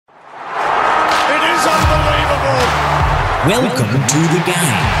Welcome to the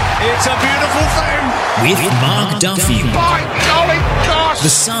game. It's a beautiful thing. With Mark Duffield, By golly gosh! the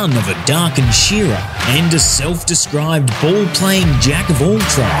son of a darkened shearer and a self-described ball-playing jack of all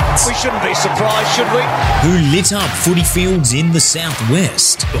trades, We shouldn't be surprised, should we? who lit up footy fields in the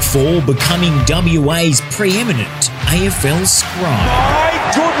southwest before becoming WA's preeminent AFL scribe, My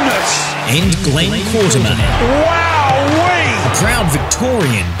goodness! and Glenn Quartermain, Wow-wee! a proud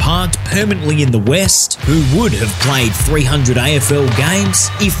Victorian parked permanently in the West who would have played 300 AFL games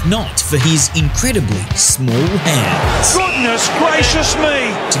if not for his incredibly small hands. Goodness gracious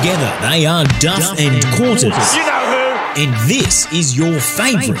me! Together they are Duff and Quarters, You know who? and this is your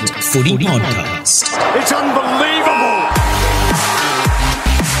favourite footy podcast. It's unbelievable!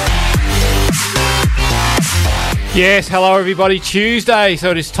 Yes, hello everybody. Tuesday,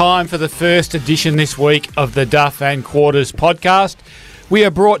 so it is time for the first edition this week of the Duff and Quarters podcast. We are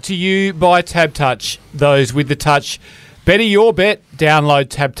brought to you by Tab Touch. Those with the touch, better your bet. Download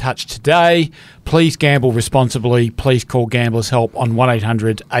Tab Touch today. Please gamble responsibly. Please call Gamblers Help on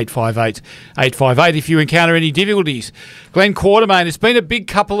 1800 858 858 if you encounter any difficulties. Glenn Quartermain, it's been a big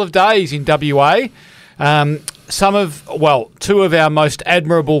couple of days in WA. Two of our most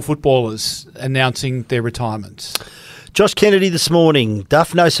admirable footballers announcing their retirements. Josh Kennedy this morning.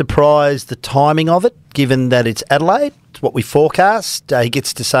 Duff, no surprise the timing of it, given that it's Adelaide. It's what we forecast. He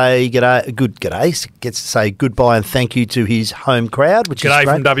gets to say g'day. Gets to say goodbye and thank you to his home crowd, which G'day is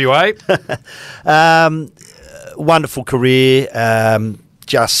great. from WA. Wonderful career.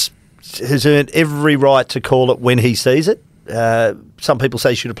 Just has earned every right to call it when he sees it. Some people say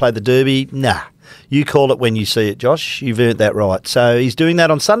he should have played the Derby. Nah. You call it when you see it, Josh. You've earned that right. So he's doing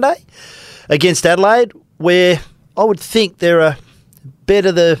that on Sunday against Adelaide, where I would think they're a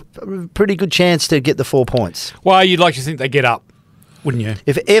pretty good chance to get the 4 points. Well, you'd like to think they get up, wouldn't you?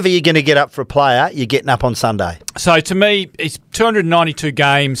 If ever you're going to get up for a player, you're getting up on Sunday. So to me, it's 292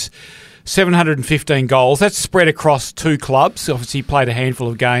 games, 715 goals. That's spread across two clubs. Obviously, he played a handful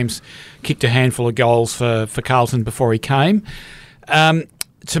of games, kicked a handful of goals for Carlton before he came.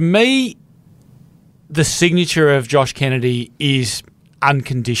 To me, the signature of Josh Kennedy is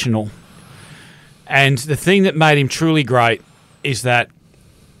unconditional. And the thing that made him truly great is that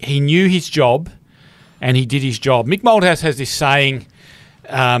he knew his job and he did his job. Mick Malthouse has this saying,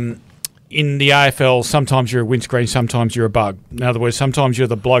 in the AFL, sometimes you're a windscreen, sometimes you're a bug. In other words, sometimes you're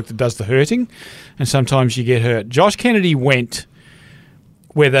the bloke that does the hurting and sometimes you get hurt. Josh Kennedy went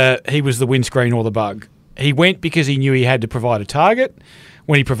whether he was the windscreen or the bug. He went because he knew he had to provide a target.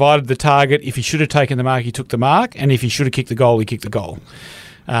 When he provided the target, if he should have taken the mark, he took the mark, and if he should have kicked the goal, he kicked the goal.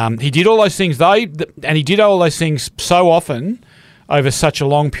 He did all those things, and he did all those things so often over such a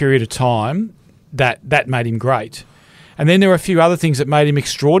long period of time that made him great. And then there were a few other things that made him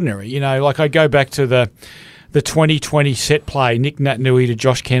extraordinary. You know, like I go back to the 2020 set play, Nick Naitanui to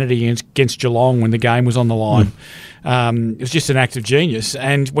Josh Kennedy against Geelong when the game was on the line. It was just an act of genius.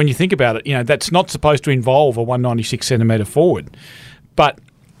 And when you think about it, you know, that's not supposed to involve a 196-centimetre forward. But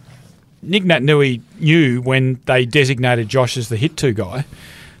Nick Naitanui knew when they designated Josh as the hit-to guy,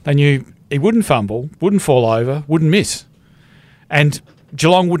 they knew he wouldn't fumble, wouldn't fall over, wouldn't miss. And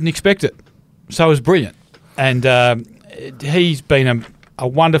Geelong wouldn't expect it. So it was brilliant. And he's been a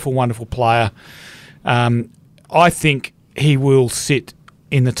wonderful, wonderful player. I think he will sit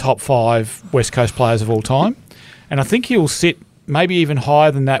in the top 5 West Coast players of all time. And I think he'll sit maybe even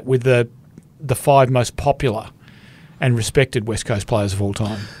higher than that with the 5 most popular and respected West Coast players of all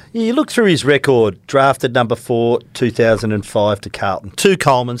time. You look through his record, drafted number 4, 2005 to Carlton. 2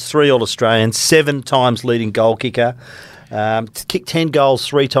 Colemans, 3 All-Australians, 7 times leading goal kicker, kicked 10 goals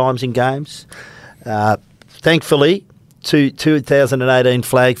 3 times in games. Thankfully, 2018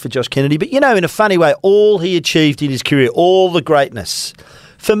 flag for Josh Kennedy. But, you know, in a funny way, all he achieved in his career, all the greatness,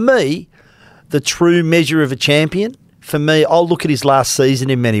 for me, the true measure of a champion, for me, I'll look at his last season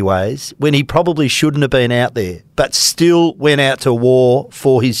in many ways when he probably shouldn't have been out there, but still went out to war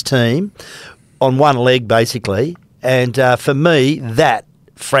for his team on one leg, basically. And for me, that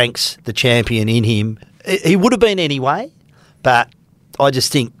franks the champion in him. He would have been anyway, but I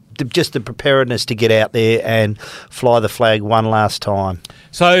just think just the preparedness to get out there and fly the flag one last time.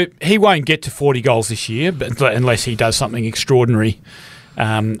 So he won't get to 40 goals this year, but unless he does something extraordinary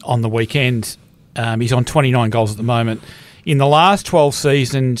on the weekend. He's on 29 goals at the moment. In the last 12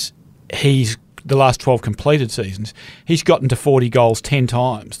 seasons, the last 12 completed seasons, he's gotten to 40 goals 10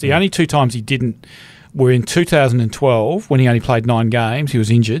 times. The only 2 times he didn't were in 2012 when he only played 9 games. He was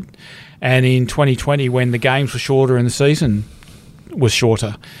injured. And in 2020 when the games were shorter and the season was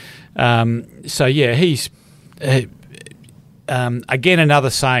shorter. He's again, another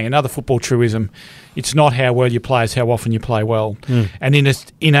saying, another football truism. It's not how well you play, it's how often you play well. And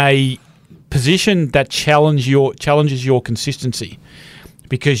in a position that challenges your consistency,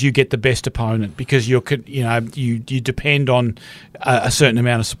 because you get the best opponent, because you depend on a certain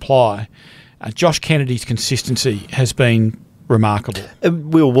amount of supply. Josh Kennedy's consistency has been remarkable.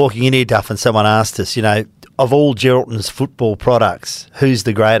 We were walking in here, Duff, and someone asked us, of all Geraldton's football products, who's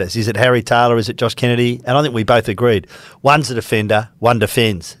the greatest? Is it Harry Taylor? Is it Josh Kennedy? And I think we both agreed. One's a defender, one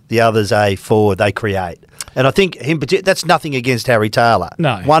defends. The other's a forward, they create. And I think that's nothing against Harry Taylor.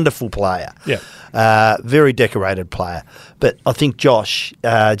 No. Wonderful player. Yeah. Very decorated player. But I think Josh,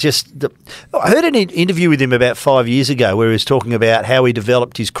 I heard an interview with him about 5 years ago where he was talking about how he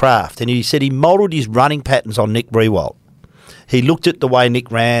developed his craft. And he said he modelled his running patterns on Nick Riewoldt. He looked at the way Nick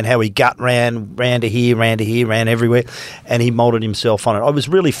ran, how he gut ran to here, ran everywhere, and he moulded himself on it. It was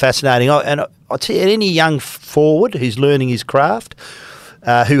really fascinating. And I tell you, any young forward who's learning his craft,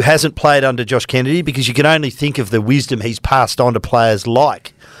 who hasn't played under Josh Kennedy, because you can only think of the wisdom he's passed on to players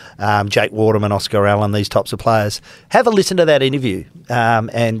like Jake Waterman, Oscar Allen, these types of players. Have a listen to that interview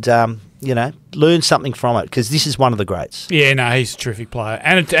and learn something from it, because this is one of the greats. Yeah, no, he's a terrific player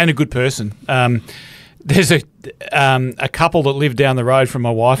and a good person. There's a couple that live down the road from my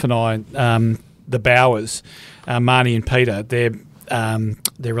wife and I, the Bowers, Marnie and Peter.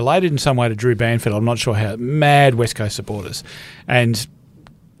 They're related in some way to Drew Banfield. I'm not sure how. Mad West Coast supporters, and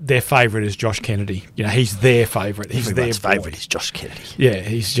their favourite is Josh Kennedy. He's their favourite. He's their favourite is Josh Kennedy. Yeah,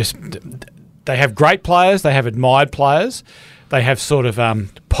 he's just. They have great players. They have admired players. They have sort of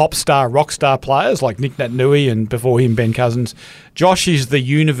pop star, rock star players like Nick Nat-Nui and before him Ben Cousins. Josh is the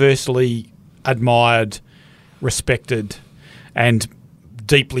universally admired, respected, and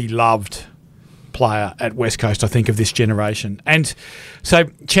deeply loved player at West Coast, I think, of this generation. And so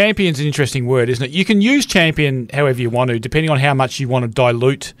champion's an interesting word, isn't it? You can use champion however you want to, depending on how much you want to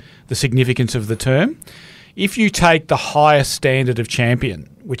dilute the significance of the term. If you take the highest standard of champion,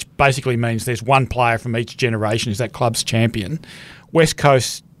 which basically means there's one player from each generation is that club's champion, West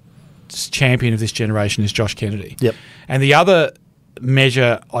Coast's champion of this generation is Josh Kennedy. Yep. And the other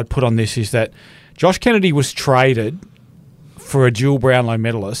measure I'd put on this is that Josh Kennedy was traded for a dual Brownlow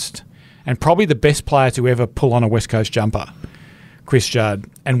medalist and probably the best player to ever pull on a West Coast jumper, Chris Judd,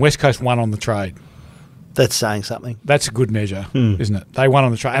 and West Coast won on the trade. That's saying something. That's a good measure, isn't it? They won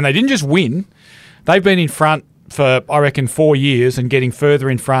on the trade. And they didn't just win. They've been in front for, I reckon, 4 years and getting further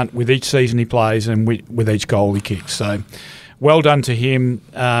in front with each season he plays and with each goal he kicks. So well done to him.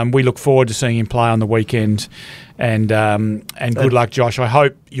 We look forward to seeing him play on the weekend. And good luck, Josh. I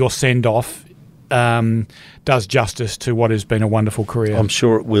hope your send-off does justice to what has been a wonderful career. I'm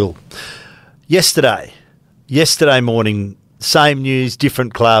sure it will. Yesterday morning, same news,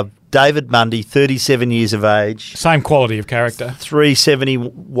 different club. David Mundy, 37 years of age. Same quality of character.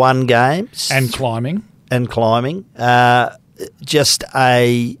 371 games. And climbing. Just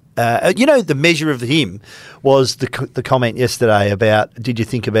the measure of him was the comment yesterday about, did you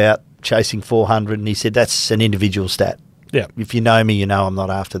think about chasing 400? And he said, that's an individual stat. Yeah. If you know me, you know I'm not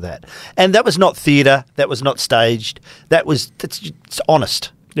after that. And that was not theatre. That was not staged. It's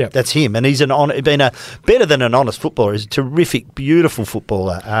honest. Yeah. That's him. And he's better than an honest footballer. He's a terrific, beautiful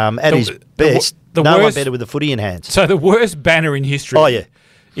footballer. At his best, no one better with the footy in hands. So the worst banner in history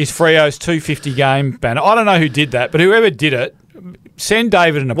is Freo's 250 game banner. I don't know who did that, but whoever did it, send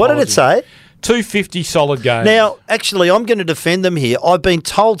David an apology. What did it say? 250 solid games. Now, actually, I'm going to defend them here. I've been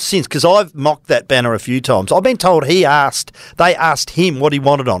told since, because I've mocked that banner a few times, I've been told they asked him what he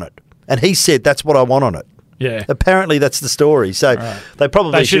wanted on it. And he said, that's what I want on it. Yeah. Apparently that's the story. So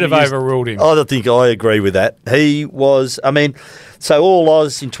they should have overruled him. I don't think I agree with that. He was, so all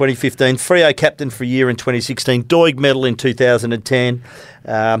Oz in 2015, Freo captain for a year in 2016, Doig medal in 2010.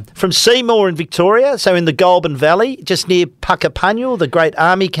 From Seymour in Victoria, so in the Goulburn Valley, just near Puckapunyal, the great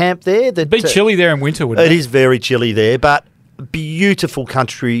army camp there. It'd be chilly there in winter, wouldn't it? It is very chilly there, but beautiful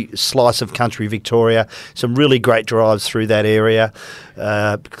slice of country, Victoria. Some really great drives through that area.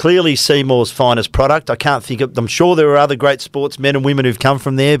 Clearly Seymour's finest product. I can't think of, I'm sure there are other great sportsmen and women who've come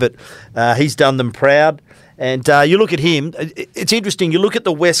from there, but he's done them proud. And you look at him, it's interesting, you look at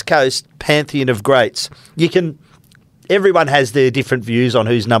the West Coast pantheon of greats. Everyone has their different views on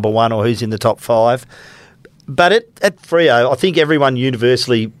who's number one or who's in the top five. But at Freo, I think everyone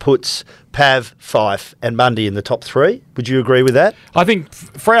universally puts Pav, Fife and Mundy in the top three. Would you agree with that? I think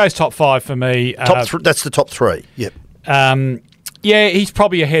Freo's top five for me. That's the top three, yep. Yeah, he's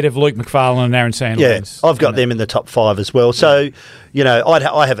probably ahead of Luke McFarlane and Aaron Sanders. Yeah, I've got them in the top five as well. So,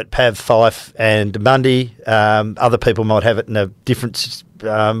 I have it Pav, Fife and Mundy. Other people might have it in a different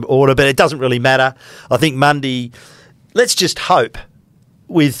order, but it doesn't really matter. I think Mundy let's just hope,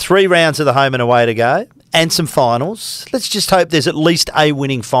 with 3 rounds of the home and away to go and some finals, let's just hope there's at least a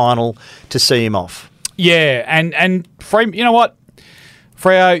winning final to see him off. Yeah, and Freo, you know what?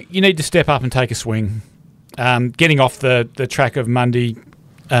 Freo, you need to step up and take a swing. Getting off the track of Mundy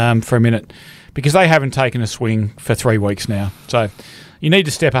for a minute, because they haven't taken a swing for 3 weeks now. So you need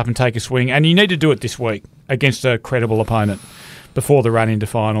to step up and take a swing, and you need to do it this week against a credible opponent before the run into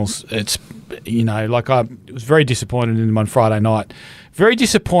finals. It's, I was very disappointed in them on Friday night. Very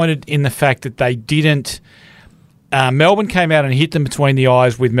disappointed in the fact that they didn't. Melbourne came out and hit them between the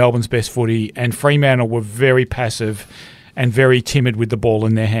eyes with Melbourne's best footy, and Fremantle were very passive and very timid with the ball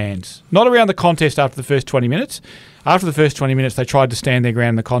in their hands. Not around the contest after the first 20 minutes. After the first 20 minutes, they tried to stand their ground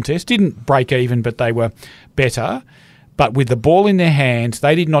in the contest. Didn't break even, but they were better. But with the ball in their hands,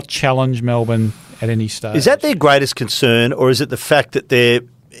 they did not challenge Melbourne at any stage. Is that their greatest concern, or is it the fact that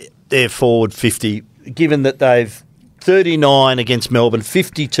they're forward 50, given that they've 39 against Melbourne,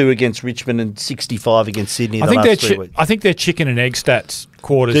 52 against Richmond, and 65 against Sydney in the last 3 weeks? I think they're chicken and egg stats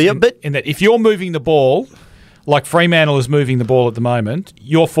quarters. But in that if you're moving the ball, like Fremantle is moving the ball at the moment,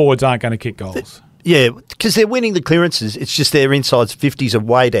 your forwards aren't going to kick goals. Yeah, because they're winning the clearances. It's just their insides 50s are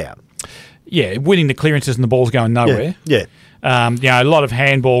way down. Yeah, winning the clearances and the ball's going nowhere. Yeah. A lot of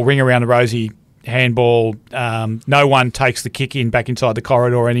handball, ring around the rosy handball. No one takes the kick in back inside the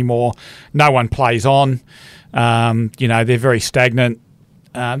corridor anymore. No one plays on. They're very stagnant.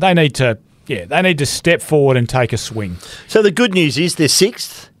 They need to step forward and take a swing. So the good news is they're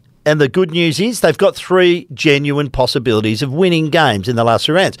 6th, and the good news is they've got 3 genuine possibilities of winning games in the last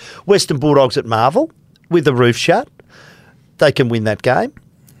 3 rounds. Western Bulldogs at Marvel with the roof shut. They can win that game.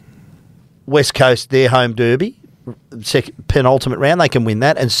 West Coast, their home derby, penultimate round, they can win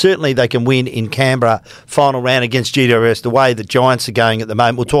that. And certainly they can win in Canberra, final round against GWS, the way the Giants are going at the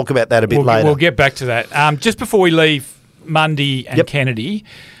moment. We'll talk about that a bit later. We'll get back to that. Just before we leave Mundy and Kennedy,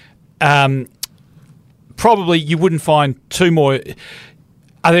 probably you wouldn't find 2 more.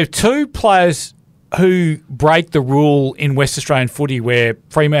 Are there 2 players who break the rule in West Australian footy where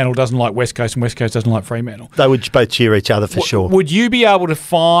Fremantle doesn't like West Coast and West Coast doesn't like Fremantle? They would both cheer each other for sure. Would you be able to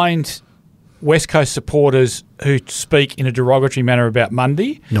find West Coast supporters who speak in a derogatory manner about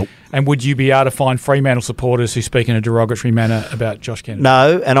Mundy? Nope. And would you be able to find Fremantle supporters who speak in a derogatory manner about Josh Kennedy?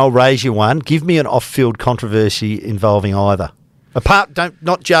 No, and I'll raise you one. Give me an off-field controversy involving either.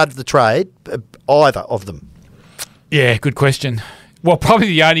 Not judge the trade, either of them. Yeah, good question. Well, probably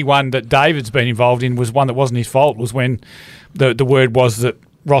the only one that David's been involved in was one that wasn't his fault, was when the word was that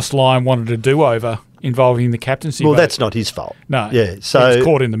Ross Lyon wanted a do-over involving the captaincy. Well, vote. that's not his fault. No. Yeah. So he was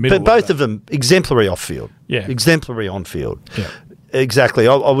caught in the middle. But both of them exemplary off-field. Yeah. Exemplary on-field. Yeah. Exactly.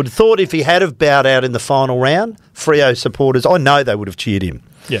 I would have thought if he had have bowed out in the final round, Freo supporters, I know they would have cheered him.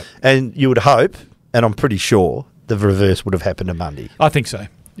 Yeah. And you would hope, and I'm pretty sure, the reverse would have happened to Mundy. I think so.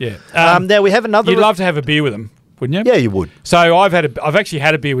 Yeah. Now we have another. You'd love to have a beer with him, wouldn't you? Yeah, you would. So I've actually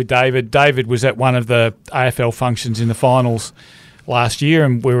had a beer with David. David was at one of the AFL functions in the finals last year,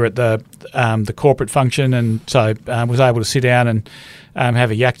 and we were at the corporate function, and so was able to sit down and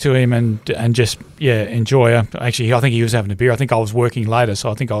have a yak to him and just enjoy. Actually, I think he was having a beer. I think I was working later, so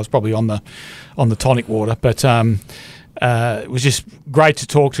I think I was probably on the tonic water. But it was just great to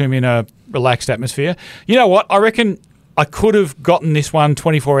talk to him in a relaxed atmosphere. You know what? I reckon I could have gotten this one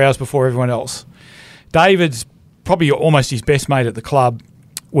 24 hours before everyone else. David's probably almost his best mate at the club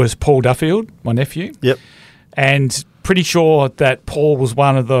was Paul Duffield, my nephew. Yep. And pretty sure that Paul was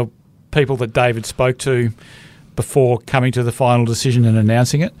one of the people that David spoke to before coming to the final decision and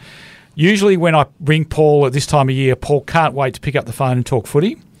announcing it. Usually when I ring Paul at this time of year, Paul can't wait to pick up the phone and talk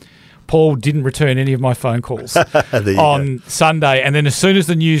footy. Paul didn't return any of my phone calls on Sunday. And then as soon as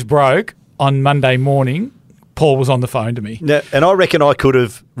the news broke on Monday morning, Paul was on the phone to me. Now, and I reckon I could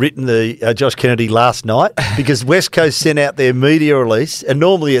have written the Josh Kennedy last night because West Coast sent out their media release, and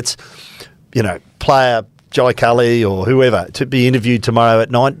normally it's, player Jai Cully or whoever to be interviewed tomorrow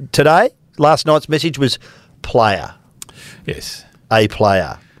at 9. Today, last night's message was player. Yes. A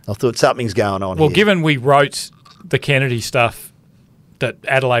player. I thought something's going on here. Well, given we wrote the Kennedy stuff that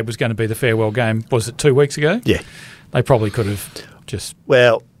Adelaide was going to be the farewell game, was it 2 weeks ago? Yeah. They probably could have just...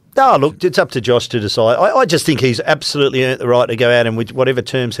 Well... No, look, it's up to Josh to decide. I just think he's absolutely earned the right to go out in whatever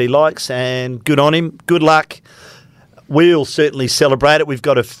terms he likes, and good on him. Good luck. We'll certainly celebrate it. We've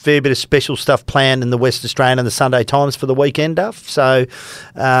got a fair bit of special stuff planned in the West Australian and the Sunday Times for the weekend, Duff. So,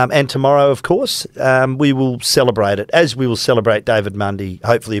 and tomorrow, of course, we will celebrate it, as we will celebrate David Mundy,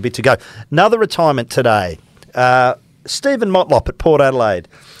 hopefully a bit to go. Another retirement today. Stephen Motlop at Port Adelaide.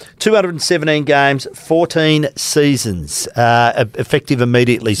 217 games, 14 seasons, effective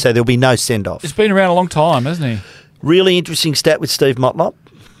immediately, so there'll be no send-off. He's been around a long time, hasn't he? Really interesting stat with Steve Motlop.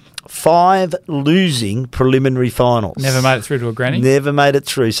 5 losing preliminary finals. Never made it through to a granny? Never made it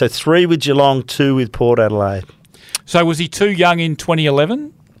through. So 3 with Geelong, 2 with Port Adelaide. So was he too young in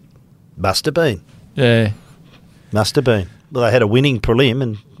 2011? Must have been. Yeah. Must have been. Well, they had a winning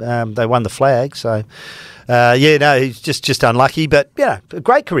prelim and they won the flag. So, he's just unlucky. But, a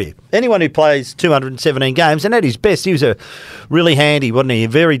great career. Anyone who plays 217 games, and at his best, he was a really handy, wasn't he?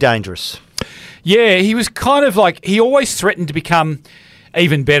 Very dangerous. Yeah, he was kind of like, he always threatened to become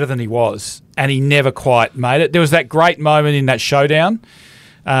even better than he was, and he never quite made it. There was that great moment in that showdown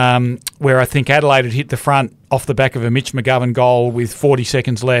where I think Adelaide had hit the front off the back of a Mitch McGovern goal with 40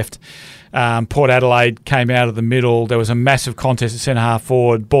 seconds left. Port Adelaide came out of the middle. There was a massive contest at centre-half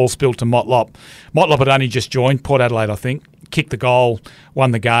forward. Ball spilled to Motlop. Motlop had only just joined Port Adelaide, I think. Kicked the goal,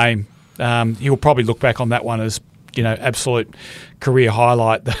 won the game. He'll probably look back on that one as, absolute career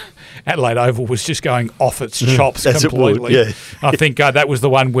highlight. The Adelaide Oval was just going off its chops completely. It would, yeah. I think that was the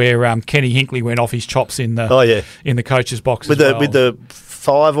one where Kenny Hinkley went off his chops in the coach's box with the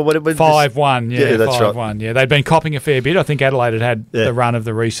 5 or whatever. 5-1, yeah, that's 5-1, right. yeah. They'd been copping a fair bit. I think Adelaide had the run of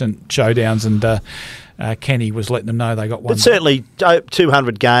the recent showdowns, and Kenny was letting them know they got one. But certainly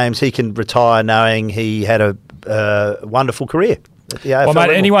 200 games, he can retire knowing he had a wonderful career. Well,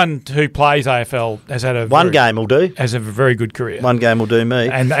 mate, anyone who plays AFL has had game will do. Has a very good career. One game will do me.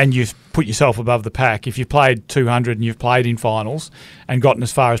 And you've put yourself above the pack. If you've played 200 and you've played in finals and gotten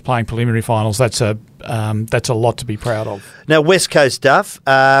as far as playing preliminary finals, that's a lot to be proud of. Now, West Coast Duff,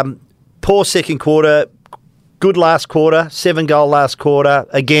 poor second quarter, good last quarter, 7-goal last quarter.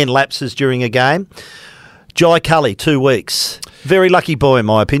 Again, lapses during a game. Jai Cully, 2 weeks. Very lucky boy, in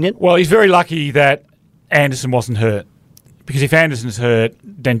my opinion. Well, he's very lucky that Anderson wasn't hurt. Because if Anderson's hurt,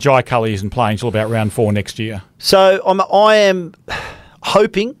 then Jai Cully isn't playing until about round 4 next year. So I am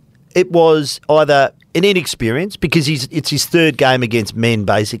hoping it was either an inexperience, because it's his 3rd game against men,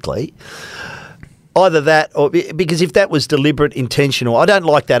 basically. Either that, or because if that was deliberate, intentional, I don't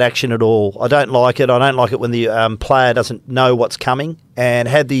like that action at all. I don't like it. I don't like it when the player doesn't know what's coming and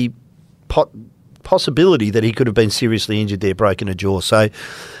had the possibility that he could have been seriously injured there, broken a jaw. So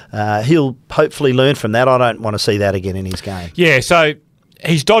he'll hopefully learn from that. I don't want to see that again in his game. Yeah, so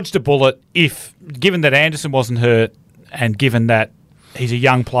he's dodged a bullet given that Anderson wasn't hurt and given that he's a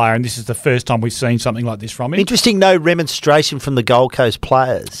young player and this is the first time we've seen something like this from him. Interesting, no remonstration from the Gold Coast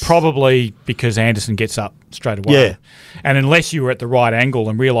players. Probably because Anderson gets up straight away. Yeah. And unless you were at the right angle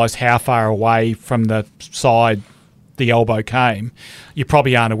and realised how far away from the side the elbow came, you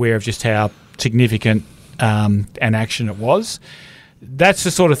probably aren't aware of just how significant an action it was. That's the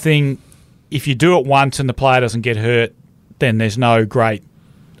sort of thing, if you do it once and the player doesn't get hurt, then there's no great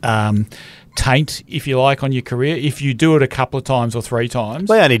taint, if you like, on your career. If you do it a couple of times or 3 times...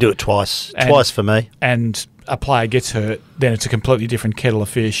 They only do it twice. Twice for me. And a player gets hurt, then it's a completely different kettle of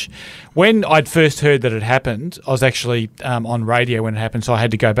fish. When I'd first heard that it happened, I was actually on radio when it happened, so I had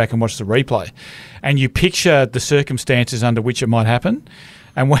to go back and watch the replay. And you picture the circumstances under which it might happen.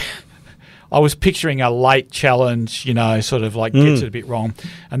 And when... I was picturing a late challenge, sort of like gets it a bit wrong.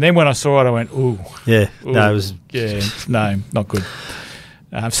 And then when I saw it, I went, ooh. Yeah. Ooh, no, it was... Yeah, no, not good.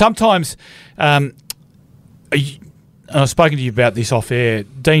 Sometimes, and I've spoken to you about this off air,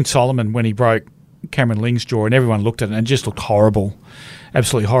 Dean Solomon, when he broke Cameron Ling's jaw, and everyone looked at it and it just looked horrible,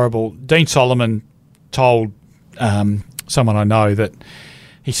 absolutely horrible. Dean Solomon told someone I know that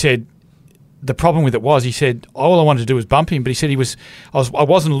he said, the problem with it was, he said, all I wanted to do was bump him, but he said I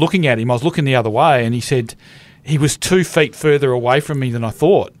wasn't looking at him, I was looking the other way, and he said he was 2 feet further away from me than I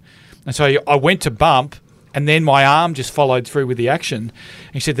thought. And so I went to bump, and then my arm just followed through with the action.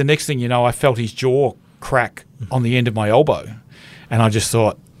 And he said the next thing you know, I felt his jaw crack on the end of my elbow. And I just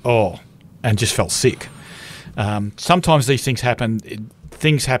thought, and just felt sick. Sometimes these things happen.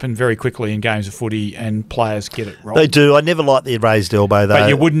 Things happen very quickly in games of footy, and players get it wrong. They do. I never liked the raised elbow, though. But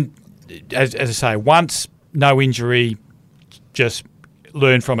you wouldn't... As I say, once, no injury, just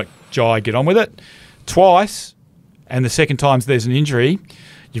learn from it, Jai, get on with it. Twice, and the second time there's an injury,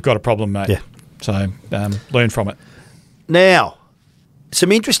 you've got a problem, mate. Yeah. So learn from it. Now,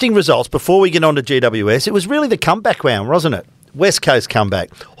 some interesting results before we get on to GWS. It was really the comeback round, wasn't it? West Coast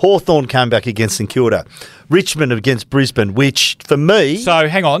comeback. Hawthorn came back against St Kilda. Richmond against Brisbane, which, for me... So,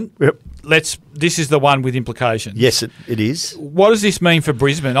 hang on. Yep. This is the one with implications. Yes, it is. What does this mean for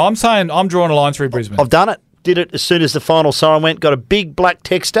Brisbane? I'm saying I'm drawing a line through Brisbane. I've done it. Did it as soon as the final siren went. Got a big black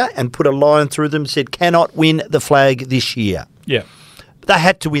texter and put a line through them. Said, cannot win the flag this year. Yeah. They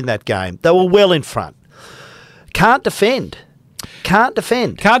had to win that game. They were well in front. Can't defend. Can't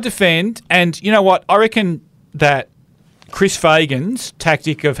defend. And you know what? I reckon that Chris Fagan's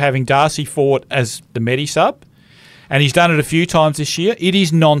tactic of having Darcy Fort as the Medi sub and he's done it a few times this year. It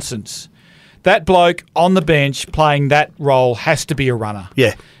is nonsense. That bloke on the bench playing that role has to be a runner.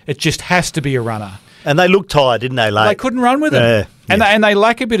 Yeah. It just has to be a runner. And they looked tired, didn't they, late? They couldn't run with him. And they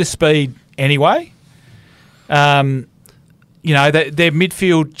lack a bit of speed anyway. Their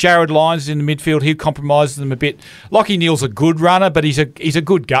midfield, Jared Lyons is in the midfield. He compromises them a bit. Lachie Neale's a good runner, but he's a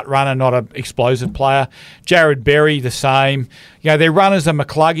good gut runner, not an explosive player. Jared Berry, the same. Their runners are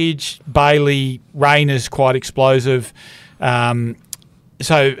McCluggage, Bailey, Rayner's quite explosive. Charlie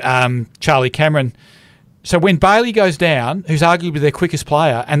Cameron. So when Bailey goes down, who's arguably their quickest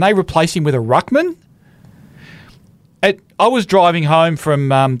player, and they replace him with a ruckman, I was driving home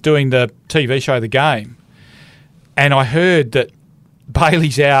from doing the TV show The Game, and I heard that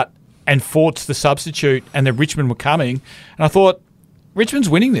Bailey's out and Fort's the substitute and that Richmond were coming, and I thought, Richmond's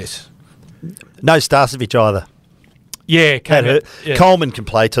winning this. No Starcevic either. Yeah, Coleman can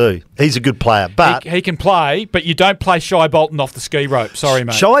play too. He's a good player, but he can play. But you don't play Shai Bolton off the ski rope. Sorry,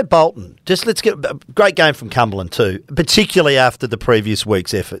 mate. Shai Bolton. Let's get a great game from Cumberland too, particularly after the previous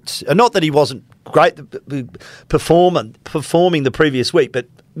week's efforts. And not that he wasn't great performing the previous week, but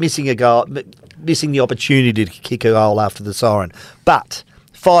missing a goal, missing the opportunity to kick a goal after the siren. But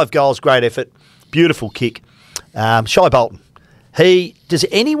 5 goals, great effort, beautiful kick. Shai Bolton. Does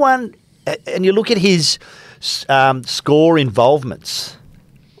anyone? And you look at his score involvements.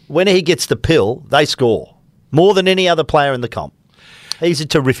 When he gets the pill, they score more than any other player in the comp. He's a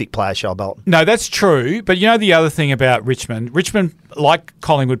terrific player, Shai Bolton. No, that's true. But the other thing about Richmond, like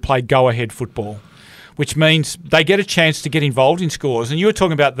Collingwood, play go-ahead football, which means they get a chance to get involved in scores. And you were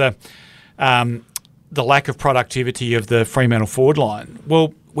talking about the lack of productivity of the Fremantle forward line.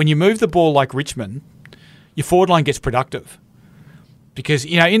 Well, when you move the ball like Richmond, your forward line gets productive. Because,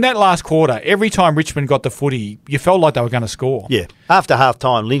 in that last quarter, every time Richmond got the footy, you felt like they were going to score. Yeah. After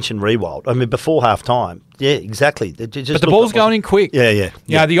half-time, Lynch and Riewoldt. I mean, before half-time. Yeah, exactly. But the ball's going in quick. Yeah.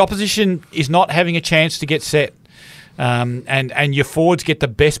 The opposition is not having a chance to get set. And your forwards get the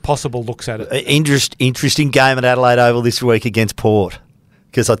best possible looks at it. Interesting game at Adelaide Oval this week against Port.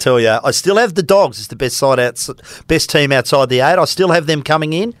 Because I tell you, I still have the Dogs as the best team outside the 8. I still have them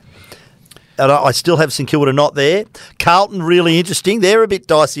coming in. And I still have St Kilda not there. Carlton, really interesting. They're a bit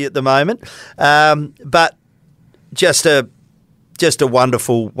dicey at the moment. But just a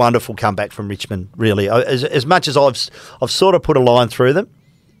wonderful, wonderful comeback from Richmond, really. As much as I've sort of put a line through them,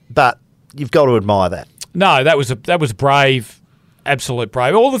 but you've got to admire that. No, that was brave, absolute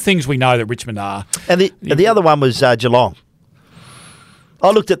brave. All the things we know that Richmond are. And the other one was Geelong. I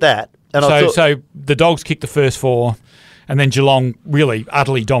looked at that. And so the Dogs kicked the first 4. And then Geelong really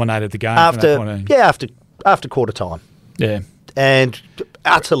utterly dominated the game after quarter time. Yeah. And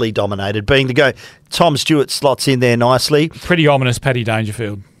utterly dominated, being to go. Tom Stewart slots in there nicely. Pretty ominous, Paddy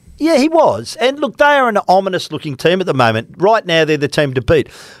Dangerfield. Yeah, he was. And look, they are an ominous-looking team at the moment. Right now, they're the team to beat.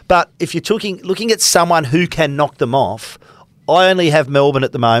 But if you're looking at someone who can knock them off, I only have Melbourne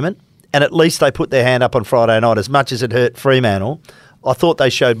at the moment, and at least they put their hand up on Friday night, as much as it hurt Fremantle. I thought they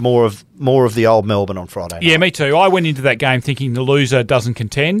showed more of the old Melbourne on Friday night. Yeah, me too. I went into that game thinking the loser doesn't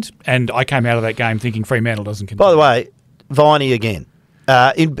contend, and I came out of that game thinking Fremantle doesn't contend. By the way, Viney again.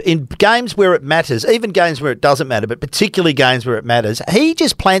 In games where it matters, even games where it doesn't matter, but particularly games where it matters, he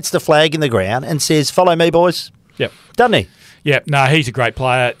just plants the flag in the ground and says, "Follow me, boys." Yep. Doesn't he? Yeah, no, he's a great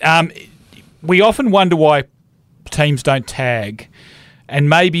player. We often wonder why teams don't tag. And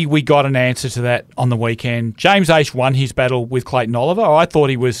maybe we got an answer to that on the weekend. James Aish won his battle with Clayton Oliver. I thought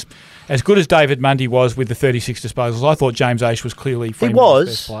he was as good as David Mundy was with the 36 disposals. I thought James Aish was clearly Fremantle's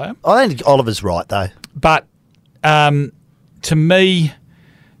best player. I think Oliver's right, though. But to me,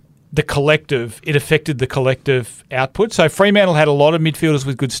 it affected the collective output. So Fremantle had a lot of midfielders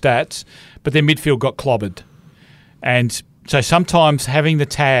with good stats, but their midfield got clobbered. And so sometimes having the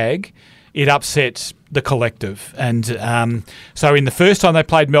tag, it upsets the collective. And so in the first time they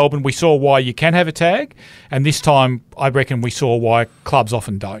played Melbourne, we saw why you can have a tag. And this time, I reckon we saw why clubs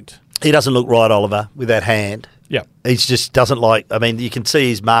often don't. He doesn't look right, Oliver, with that hand. Yeah. He just doesn't you can see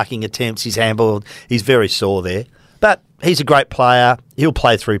his marking attempts, his handball. He's very sore there. But he's a great player. He'll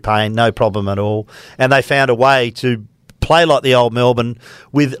play through pain, no problem at all. And they found a way to play like the old Melbourne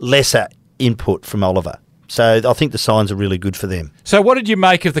with lesser input from Oliver. So I think the signs are really good for them. So what did you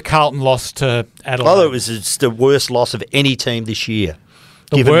make of the Carlton loss to Adelaide? I thought it's the worst loss of any team this year.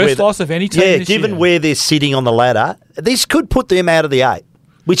 The worst loss of any team this year? Yeah, given where they're sitting on the ladder, this could put them out of the 8,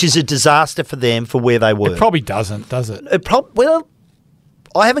 which is a disaster for them for where they were. It probably doesn't, does it? Well,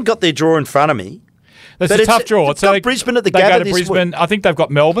 I haven't got their draw in front of me. That's a tough draw. So Brisbane at the Gabba this week. I think they've got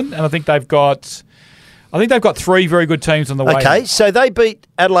Melbourne, and I think they've got... I think they've got 3 very good teams on the way. Okay, so they beat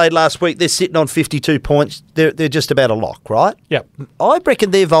Adelaide last week. They're sitting on 52 points. They're just about a lock, right? Yep. I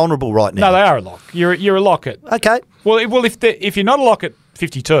reckon they're vulnerable right now. No, they are a lock. You're a lock at. Okay. Well, if you're not a lock at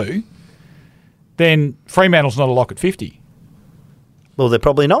 52, then Fremantle's not a lock at 50. Well, they're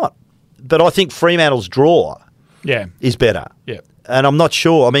probably not. But I think Fremantle's draw is better. Yeah. And I'm not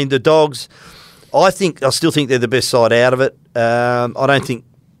sure. I mean, the Dogs, I still think they're the best side out of it. I don't think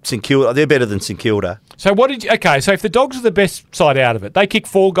St Kilda, they're better than St Kilda. So so if the Dogs are the best side out of it, they kick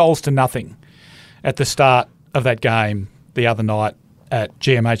 4 goals to nothing at the start of that game the other night at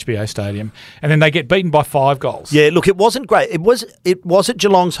GMHBA Stadium, and then they get beaten by 5 goals. Yeah, look, it wasn't great. It was at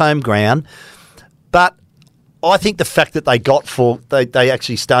Geelong's home ground, but I think the fact that they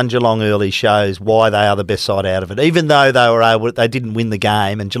actually stunned Geelong early shows why they are the best side out of it. Even though they didn't win the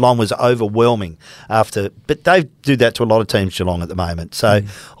game and Geelong was overwhelming after, but they do that to a lot of teams, Geelong, at the moment. So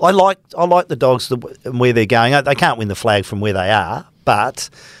I like the Dogs and where they're going. They can't win the flag from where they are, but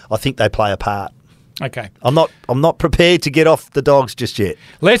I think they play a part. Okay, I'm not prepared to get off the Dogs just yet.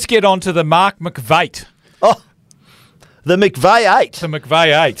 Let's get on to the Mark McVeigh. Oh, the McVeigh 8. The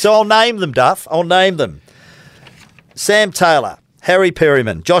McVeigh 8. So I'll name them, Duff. I'll name them. Sam Taylor, Harry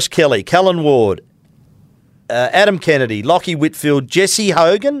Perryman, Josh Kelly, Callan Ward, Adam Kennedy, Lockie Whitfield, Jesse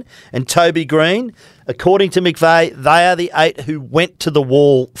Hogan and Toby Green. According to McVeigh, they are the 8 who went to the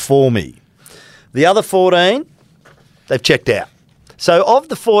wall for me. The other 14, they've checked out. So of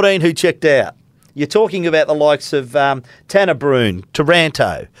the 14 who checked out, you're talking about the likes of Tanner Brune,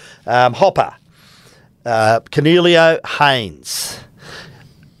 Taranto, Hopper, Cornelio, Haynes.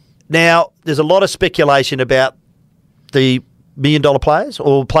 Now, there's a lot of speculation about the $1 million players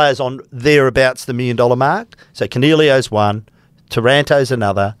or players on thereabouts the $1 million mark. So Cornelio's one, Taranto's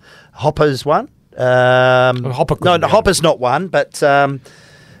another, Hopper's one. Hopper's not one, but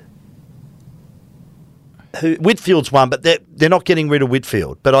Whitfield's one. But they're not getting rid of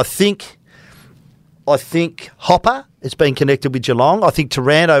Whitfield. But I think Hopper has been connected with Geelong. I think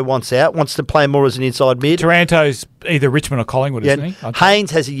Taranto wants to play more as an inside mid. Taranto's either Richmond or Collingwood, isn't he?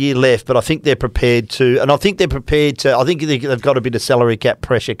 Haynes has a year left, but I think they're prepared to, I think they've got a bit of salary cap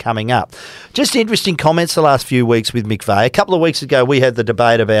pressure coming up. Just interesting comments the last few weeks with McVeigh. A couple of weeks ago, we had the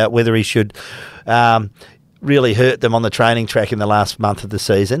debate about whether he should really hurt them on the training track in the last month of the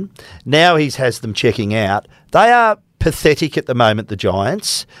season. Now he has them checking out. They are pathetic at the moment, the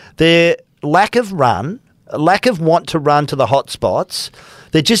Giants. They're lack of want to run to the hot spots.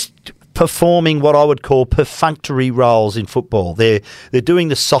 They're just performing what I would call perfunctory roles in football. They're doing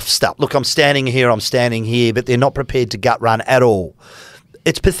the soft stuff. Look, I'm standing here, but they're not prepared to gut run at all.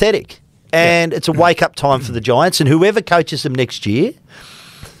 It's pathetic. And it's a wake-up time for the Giants. And whoever coaches them next year,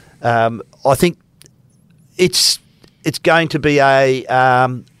 I think it's going to be a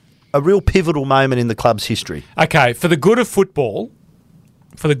real pivotal moment in the club's history. Okay, for the good of football,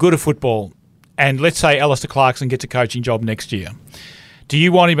 and let's say Alistair Clarkson gets a coaching job next year, do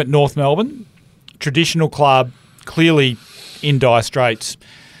you want him at North Melbourne? Traditional club, clearly in dire straits,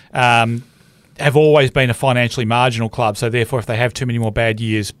 have always been a financially marginal club, so therefore if they have too many more bad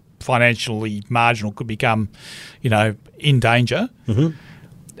years, financially marginal could become, in danger. Mm-hmm.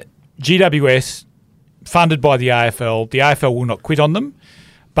 GWS, funded by the AFL. The AFL will not quit on them,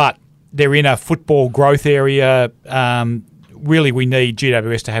 but they're in a football growth area. Really, we need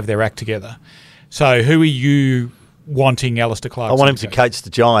GWS to have their act together. So who are you wanting Alistair Clarkson? I want him to coach the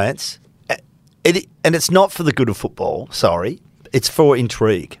Giants. And it's not for the good of football, sorry. It's for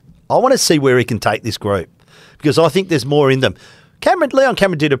intrigue. I want to see where he can take this group because I think there's more in them. Leon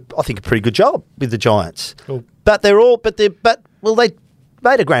Cameron did, I think, a pretty good job with the Giants. Cool. But they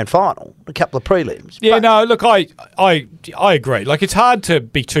made a grand final, a couple of prelims. Yeah, look, I agree. Like, it's hard to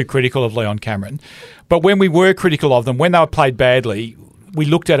be too critical of Leon Cameron, but when we were critical of them, when they were played badly, we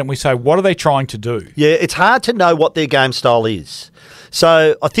looked at it and we say, what are they trying to do? Yeah, it's hard to know what their game style is.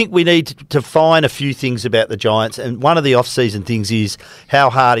 So I think we need to define a few things about the Giants, and one of the off-season things is how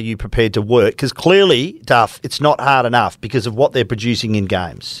hard are you prepared to work? Because clearly, Duff, it's not hard enough because of what they're producing in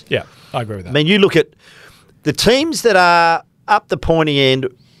games. Yeah, I agree with that. I mean, you look at the teams that are up the pointy end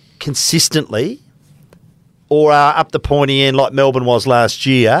consistently or are up the pointy end like Melbourne was last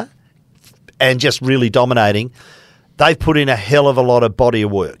year and just really dominating, they've put in a hell of a lot of body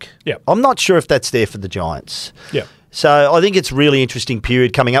of work. Yeah. I'm not sure if that's there for the Giants. Yeah. So I think it's a really interesting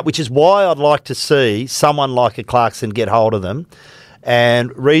period coming up, which is why I'd like to see someone like a Clarkson get hold of them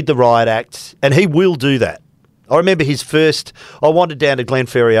and read the riot act, and he will do that. I remember I wandered down to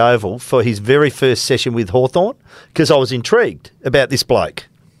Glenferrie Oval for his very first session with Hawthorn because I was intrigued about this bloke.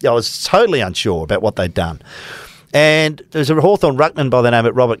 I was totally unsure about what they'd done. And there's a Hawthorn ruckman by the name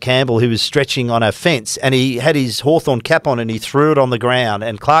of Robert Campbell who was stretching on a fence, and he had his Hawthorn cap on and he threw it on the ground,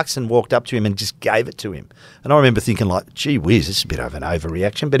 and Clarkson walked up to him and just gave it to him. And I remember thinking, like, gee whiz, this is a bit of an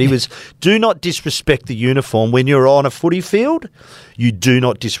overreaction. But he was, do not disrespect the uniform. When you're on a footy field, you do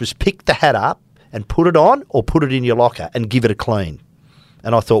not disrespect. Pick the hat up and put it on, or put it in your locker and give it a clean.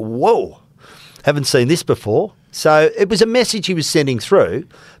 And I thought, whoa, haven't seen this before. So it was a message he was sending through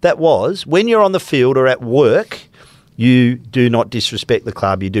that was, when you're on the field or at work, you do not disrespect the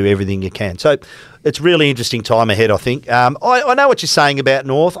club. You do everything you can. So it's a really interesting time ahead, I think. I know what you're saying about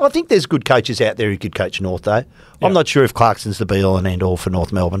North. I think there's good coaches out there who could coach North, though. Yep. I'm not sure if Clarkson's the be-all and end-all for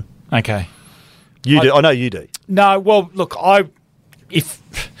North Melbourne. Okay. You do. I know you do. No, well, look, I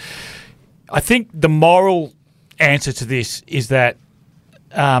think the moral answer to this is that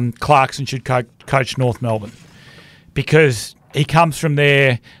Clarkson should coach North Melbourne, because he comes from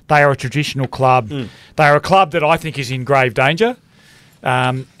there. They are a traditional club. They are a club that I think is in grave danger.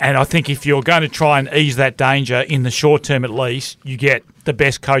 And I think if you're going to try and ease that danger in the short term at least, you get the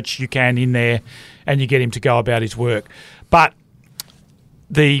best coach you can in there and you get him to go about his work. But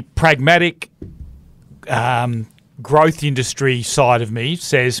the pragmatic growth industry side of me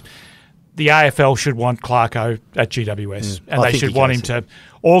says the AFL should want Clarko at GWS, and they should want him to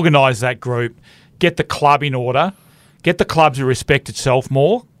organise that group, get the club in order, get the club to respect itself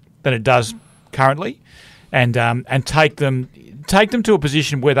more than it does currently, and take them to a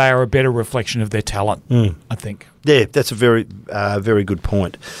position where they are a better reflection of their talent, I think. Yeah, that's a very, very good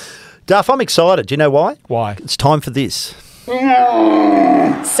point. Duff, I'm excited. Do you know why? Why? It's time for this.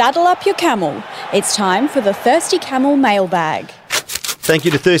 Saddle up your camel. It's time for the Thirsty Camel mailbag. Thank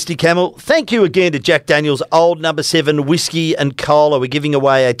you to Thirsty Camel. Thank you again to Jack Daniel's Old Number 7 Whiskey and Cola. We're giving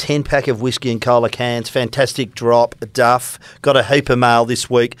away a 10-pack of Whiskey and Cola cans. Fantastic drop, Duff. Got a heap of mail this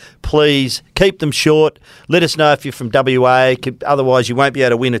week. Please keep them short. Let us know if you're from WA. Otherwise, you won't be able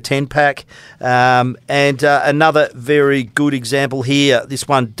to win a 10-pack. And another very good example here. This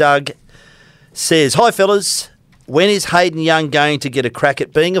one, Doug says, "Hi, fellas. When is Hayden Young going to get a crack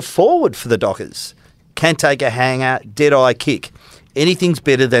at being a forward for the Dockers? Can take a hanger, dead-eye kick. Anything's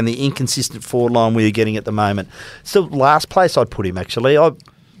better than the inconsistent forward line we're getting at the moment." It's the last place I'd put him, actually.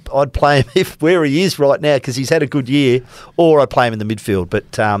 I'd play him where he is right now because he's had a good year, or I'd play him in the midfield,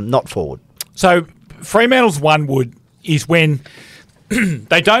 but not forward. So Fremantle's one would is when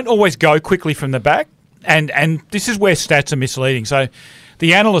they don't always go quickly from the back, and this is where stats are misleading. So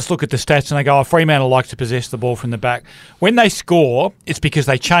the analysts look at the stats and they go, "Oh, Fremantle likes to possess the ball from the back." When they score, it's because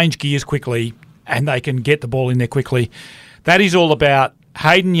they change gears quickly and they can get the ball in there quickly. That is all about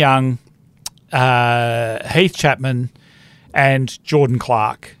Hayden Young, Heath Chapman, and Jordan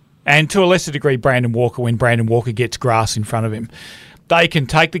Clark, and to a lesser degree Brandon Walker when Brandon Walker gets grass in front of him. They can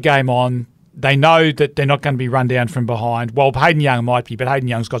take the game on. They know that they're not going to be run down from behind. Well, Hayden Young might be, but Hayden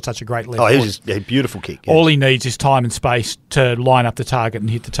Young's got such a great left foot. He was a beautiful kick. Yeah. All he needs is time and space to line up the target and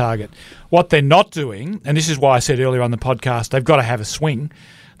hit the target. What they're not doing, and this is why I said earlier on the podcast, they've got to have a swing.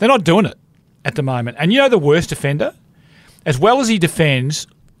 They're not doing it at the moment. And you know the worst defender? As well as he defends,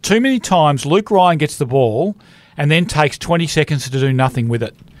 too many times Luke Ryan gets the ball and then takes 20 seconds to do nothing with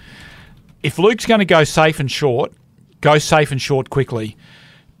it. If Luke's going to go safe and short quickly.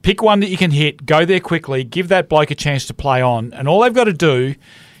 Pick one that you can hit, go there quickly, give that bloke a chance to play on, and all they've got to do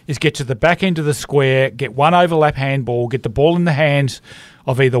is get to the back end of the square, get one overlap handball, get the ball in the hands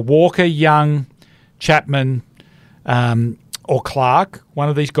of either Walker, Young, Chapman, or Clark, one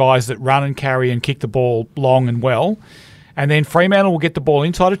of these guys that run and carry and kick the ball long and well. And then Fremantle will get the ball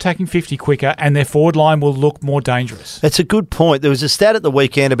inside attacking 50 quicker, and their forward line will look more dangerous. That's a good point. There was a stat at the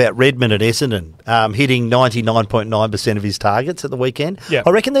weekend about Redmond and Essendon hitting 99.9% of his targets at the weekend. Yep.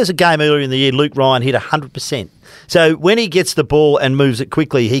 I reckon there's a game earlier in the year Luke Ryan hit 100%. So when he gets the ball and moves it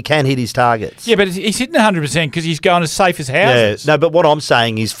quickly, he can hit his targets. Yeah, but he's hitting 100% because he's going as safe as houses. Yeah, no, but what I'm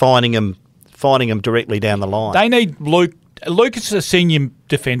saying is finding him directly down the line. They need Luke. Luke is a senior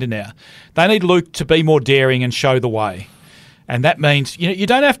defender now. They need Luke to be more daring and show the way. And that means you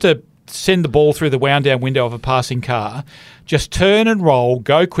don't have to send the ball through the wound-down window of a passing car. Just turn and roll,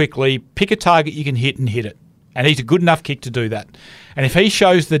 go quickly, pick a target you can hit and hit it. And he's a good enough kick to do that. And if he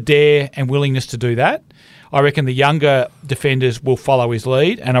shows the dare and willingness to do that, I reckon the younger defenders will follow his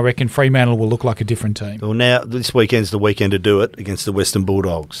lead, and I reckon Fremantle will look like a different team. Well, now this weekend's the weekend to do it against the Western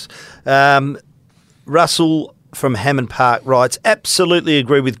Bulldogs. Russell from Hammond Park writes, "Absolutely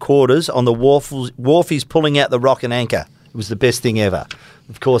agree with Quarters on the Wharfies pulling out the rock and anchor. It was the best thing ever.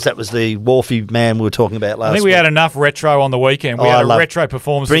 Of course, that was the Wharfie man we were talking about last week. I think we had enough retro on the weekend. We had a retro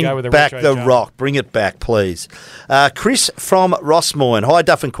performance to go with a retro Bring back the rock. Bring it back, please. Chris from Rossmoyne. Hi,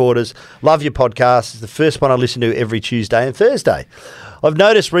 Duff and Quarters. Love your podcast. It's the first one I listen to every Tuesday and Thursday. I've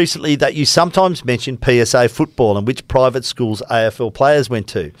noticed recently that you sometimes mention PSA football and which private schools AFL players went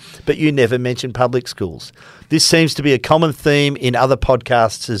to, but you never mention public schools. This seems to be a common theme in other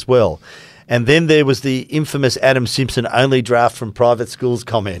podcasts as well. And then there was the infamous Adam Simpson only draft from private schools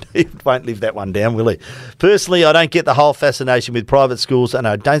comment. He won't live that one down, will he? Personally, I don't get the whole fascination with private schools, and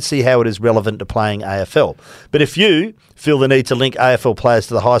I don't see how it is relevant to playing AFL. But if you feel the need to link AFL players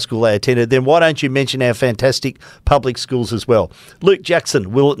to the high school they attended, then why don't you mention our fantastic public schools as well? Luke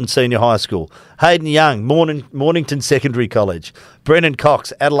Jackson, Willetton Senior High School. Hayden Young, Mornington Secondary College. Brennan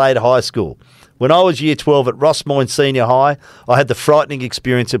Cox, Adelaide High School. When I was year 12 at Rossmoyne Senior High, I had the frightening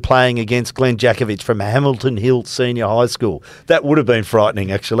experience of playing against Glenn Jakovich from Hamilton Hill Senior High School. That would have been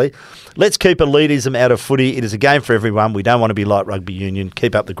frightening, actually. Let's keep elitism out of footy. It is a game for everyone. We don't want to be like rugby union.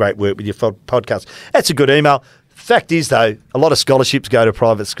 Keep up the great work with your podcast. That's a good email. Fact is, though, a lot of scholarships go to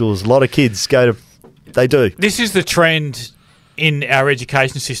private schools. A lot of kids go to... They do. This is the trend in our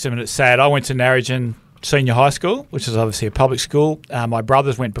education system, and it's sad. I went to Narrogin Senior High School, which is obviously a public school. My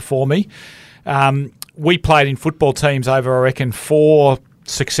brothers went before me. We played in football teams over, I reckon, 4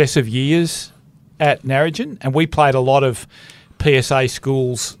 successive years at Narrogin, and we played a lot of PSA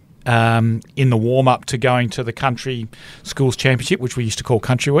schools in the warm-up to going to the Country Schools Championship, which we used to call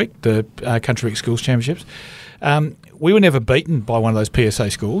Country Week, the Country Week Schools Championships. We were never beaten by one of those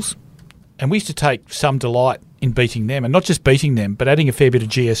PSA schools, and we used to take some delight in beating them, and not just beating them, but adding a fair bit of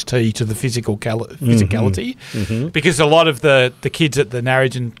GST to the physicality, because a lot of the kids at the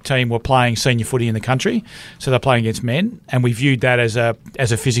Narrogin team were playing senior footy in the country, so they're playing against men, and we viewed that as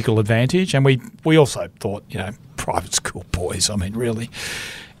a physical advantage, and we also thought, private school boys, I mean, really.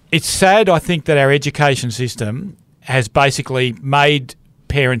 It's sad, I think, that our education system has basically made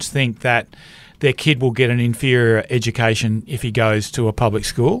parents think that their kid will get an inferior education if he goes to a public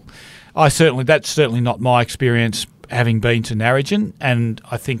school. That's certainly not my experience having been to Narrogin, and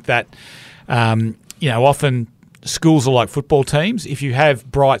I think that often schools are like football teams. If you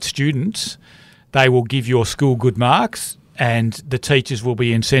have bright students, they will give your school good marks, and the teachers will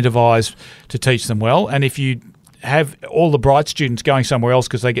be incentivised to teach them well. And if you have all the bright students going somewhere else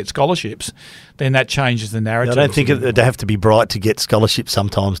because they get scholarships, then that changes the narrative. I don't think they have to be bright to get scholarships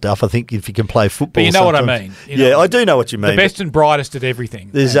sometimes, Duff. I think if you can play football, but you know what I mean. I do know what you mean. The best and brightest at everything.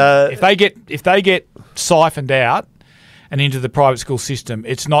 If they get siphoned out and into the private school system,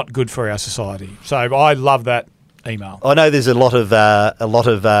 it's not good for our society. So I love that email. I know there's a lot of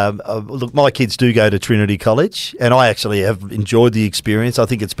look, my kids do go to Trinity College, and I actually have enjoyed the experience. I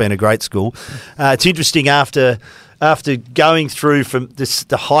think it's been a great school. It's interesting after going through from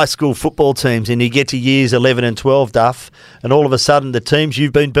the high school football teams, and you get to years 11 and 12, Duff, and all of a sudden the teams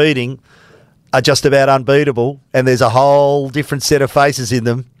you've been beating are just about unbeatable, and there's a whole different set of faces in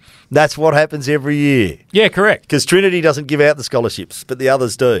them. That's what happens every year. Yeah, correct. Because Trinity doesn't give out the scholarships, but the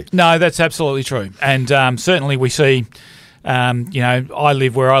others do. No, that's absolutely true. And certainly we see, I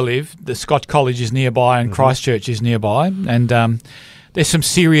live where I live. The Scotch College is nearby and Christchurch is nearby. And there's some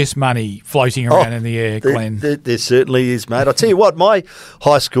serious money floating around in the air, Glenn. There certainly is, mate. I'll tell you what, my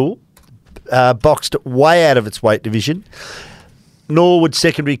high school boxed way out of its weight division. Norwood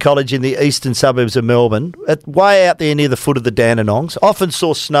Secondary College in the eastern suburbs of Melbourne, way out there near the foot of the Dandenongs. Often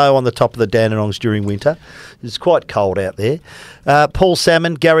saw snow on the top of the Dandenongs during winter. It's quite cold out there. Paul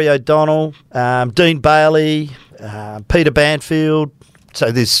Salmon, Gary O'Donnell, Dean Bailey, Peter Banfield.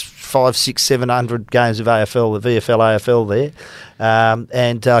 So there's 500, 600, 700 games of AFL, the VFL AFL there.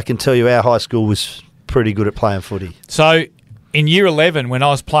 And I can tell you our high school was pretty good at playing footy. So in year 11, when I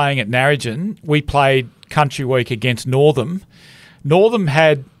was playing at Narrogin, we played Country Week against Northam. Northam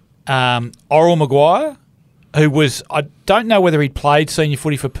had Oral Maguire, who was, I don't know whether he'd played senior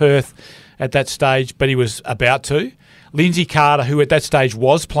footy for Perth at that stage, but he was about to. Lindsay Carter, who at that stage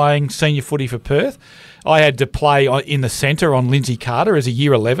was playing senior footy for Perth. I had to play in the centre on Lindsay Carter as a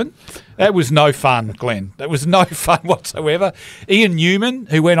year 11. That was no fun, Glenn. That was no fun whatsoever. Ian Newman,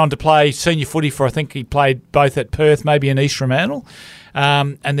 who went on to play senior footy for, I think he played both at Perth, maybe in East Fremantle.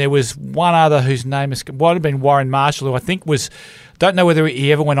 And there was one other whose name might have been Warren Marshall, who I think was, don't know whether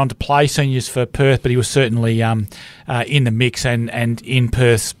he ever went on to play seniors for Perth, but he was certainly in the mix and in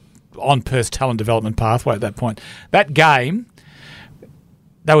Perth's talent development pathway at that point. That game,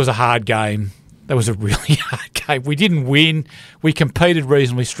 that was a hard game. That was a really hard game. We didn't win. We competed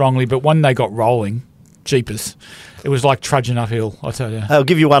reasonably strongly, but when they got rolling, jeepers, it was like trudging uphill, I tell you. I'll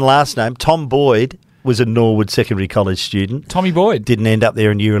give you one last name, Tom Boyd. was a Norwood Secondary College student. Tommy Boyd. Didn't end up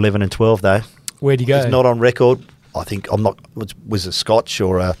there in year 11 and 12, though. Where'd he go? He's not on record. I think was a Scotch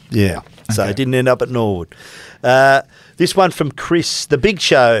or a, yeah. So he didn't end up at Norwood. This one from Chris, the Big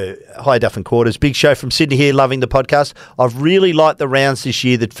Show. Hi, Duff and Quarters. Big Show from Sydney here, loving the podcast. I've really liked the rounds this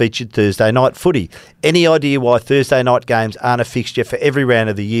year that featured Thursday night footy. Any idea why Thursday night games aren't a fixture for every round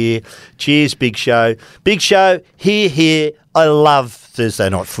of the year? Cheers, Big Show. Big Show, here. I love Thursday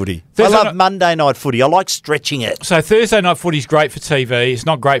night footy. I love Monday night footy. I like stretching it. So Thursday night footy is great for TV. It's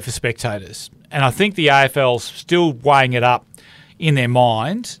not great for spectators. And I think the AFL's still weighing it up in their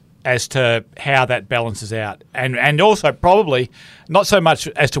mind as to how that balances out. And also probably not so much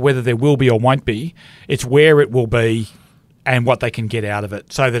as to whether there will be or won't be, it's where it will be and what they can get out of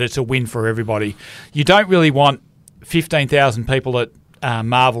it so that it's a win for everybody. You don't really want 15,000 people at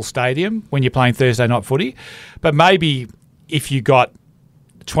Marvel Stadium when you're playing Thursday night footy, but maybe if you got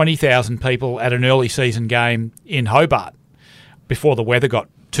 20,000 people at an early season game in Hobart before the weather got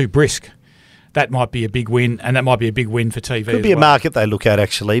too brisk, that might be a big win, and that might be a big win for TV. Could be a market they look at,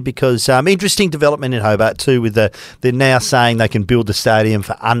 actually, because interesting development in Hobart too. With they're now saying they can build the stadium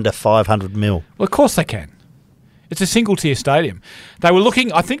for under 500 mil. Well, of course they can. It's a single-tier stadium. I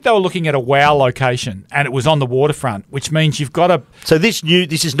think they were looking at a WOW location, and it was on the waterfront, which means you've got to... So this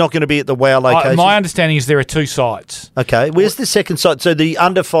is not going to be at the WOW location? My understanding is there are two sites. Okay. Where's the second site? So the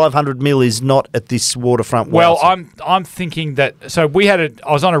under 500 mil is not at this waterfront WOW Well, site. I'm thinking that... So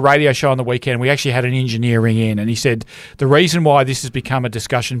I was on a radio show on the weekend. We actually had an engineer ring in, and he said the reason why this has become a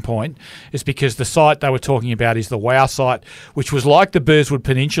discussion point is because the site they were talking about is the WOW site, which was like the Burswood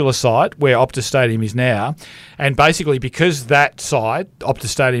Peninsula site, where Optus Stadium is now, and basically, because that side, Optus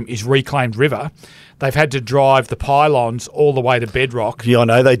Stadium, is reclaimed river, they've had to drive the pylons all the way to bedrock. Yeah, I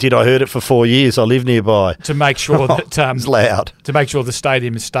know they did. I heard it for 4 years. I live nearby. To make sure that it's loud. To make sure the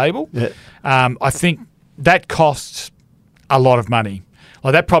stadium is stable. Yeah. I think that costs a lot of money.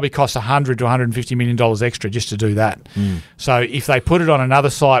 Like that probably costs $100 to $150 million extra just to do that. So if they put it on another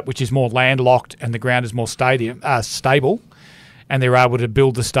site which is more landlocked and the ground is more stable, and they're able to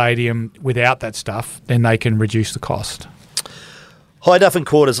build the stadium without that stuff, then they can reduce the cost. Hi, Duff and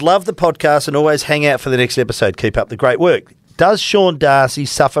Quarters. Love the podcast and always hang out for the next episode. Keep up the great work. Does Sean Darcy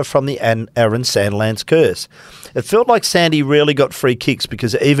suffer from the Aaron Sandlands curse? It felt like Sandy rarely got free kicks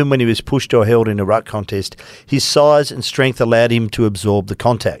because even when he was pushed or held in a ruck contest, his size and strength allowed him to absorb the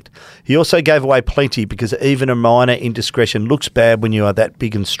contact. He also gave away plenty because even a minor indiscretion looks bad when you are that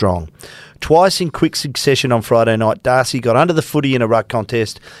big and strong. Twice in quick succession on Friday night, Darcy got under the footy in a ruck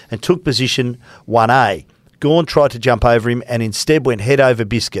contest and took position 1A. Gawn tried to jump over him and instead went head over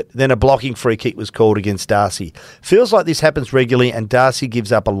biscuit. Then a blocking free kick was called against Darcy. Feels like this happens regularly and Darcy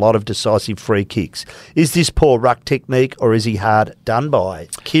gives up a lot of decisive free kicks. Is this poor ruck technique or is he hard done by?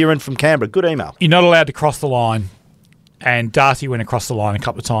 Kieran from Canberra, good email. You're not allowed to cross the line. And Darcy went across the line a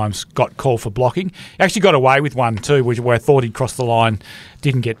couple of times, got called for blocking. He actually got away with one too, where I thought he'd crossed the line,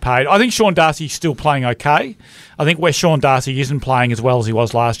 didn't get paid. I think Sean Darcy's still playing okay. I think where Sean Darcy isn't playing as well as he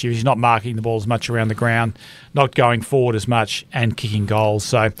was last year, he's not marking the ball as much around the ground, not going forward as much and kicking goals.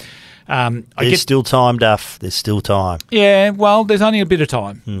 So there's still time, Duff. There's still time. Yeah, well, there's only a bit of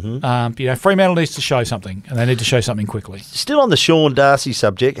time. Fremantle needs to show something, and they need to show something quickly. Still on the Sean Darcy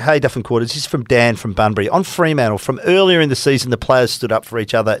subject, hey, Duff and Quarters, this is from Dan from Bunbury. On Fremantle, from earlier in the season, the players stood up for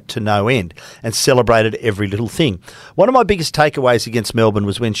each other to no end and celebrated every little thing. One of my biggest takeaways against Melbourne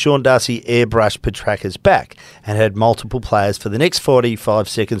was when Sean Darcy airbrushed Petraka's back and had multiple players for the next 45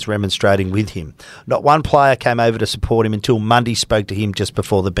 seconds remonstrating with him. Not one player came over to support him until Mundy spoke to him just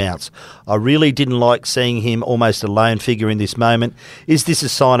before the bounce. I really didn't like seeing him almost a lone figure in this moment. Is this a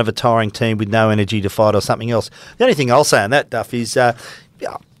sign of a tiring team with no energy to fight or something else? The only thing I'll say on that, Duff, is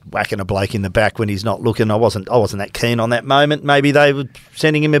whacking a bloke in the back when he's not looking. I wasn't that keen on that moment. Maybe they were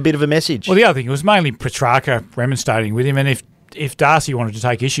sending him a bit of a message. Well, the other thing, it was mainly Petraka remonstrating with him, and if Darcy wanted to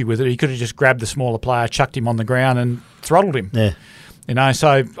take issue with it, he could have just grabbed the smaller player, chucked him on the ground and throttled him. Yeah.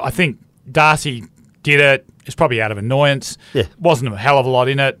 So I think Darcy did it. It's probably out of annoyance. Yeah. Wasn't a hell of a lot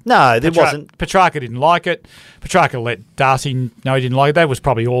in it. No, there wasn't. Petraka didn't like it. Petraka let Darcy know he didn't like it. That was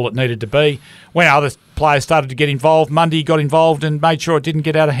probably all it needed to be. When other players started to get involved, Mundy got involved and made sure it didn't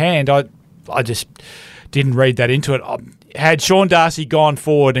get out of hand. I just didn't read that into it. Had Sean Darcy gone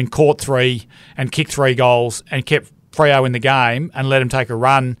forward and caught 3 and kicked 3 goals and kept Freo in the game and let him take a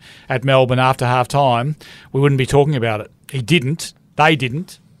run at Melbourne after half-time, we wouldn't be talking about it. He didn't. They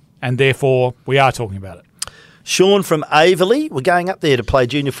didn't. And therefore, we are talking about it. Sean from Averley, we're going up there to play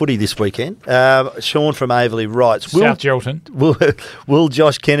junior footy this weekend. Sean from Averley writes, South Geraldton. Will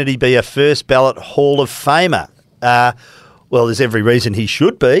Josh Kennedy be a first ballot Hall of Famer? Well, there's every reason he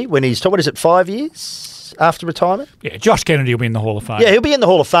should be when he's, what is it, 5 years after retirement? Yeah, Josh Kennedy will be in the Hall of Fame. Yeah, he'll be in the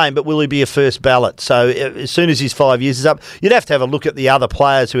Hall of Fame, but will he be a first ballot? So as soon as his 5 years is up, you'd have to have a look at the other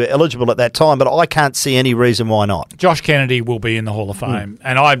players who are eligible at that time, but I can't see any reason why not. Josh Kennedy will be in the Hall of Fame,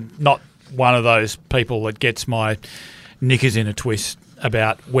 and I'm not one of those people that gets my knickers in a twist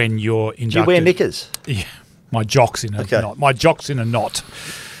about when you're inducted. Do you wear knickers? Yeah, my jock's in a knot. My jock's in a knot.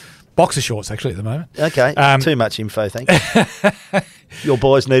 Boxer shorts, actually, at the moment. Okay, too much info, thank you. Your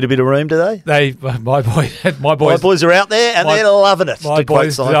boys need a bit of room, do they? My boys are out there and they're loving it. My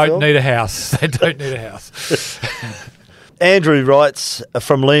boys don't need a house. They don't need a house. Andrew writes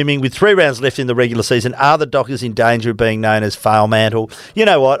from Leeming, with 3 rounds left in the regular season, are the Dockers in danger of being known as fail mantle? You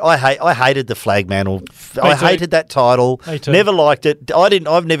know what? I hated the flag mantle. I hated that title. Me too. Never liked it.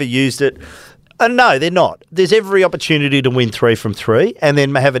 I've never used it. No, they're not. There's every opportunity to win 3 from 3 and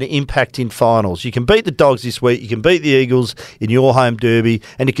then have an impact in finals. You can beat the Dogs this week, you can beat the Eagles in your home derby,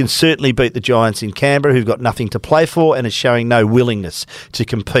 and you can certainly beat the Giants in Canberra, who've got nothing to play for and is showing no willingness to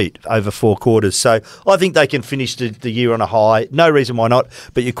compete over 4 quarters. So I think they can finish the year on a high. No reason why not,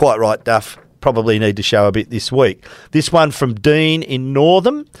 but you're quite right, Duff. Probably need to show a bit this week. This one from Dean in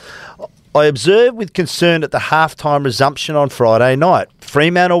Northam. I observed with concern at the halftime resumption on Friday night.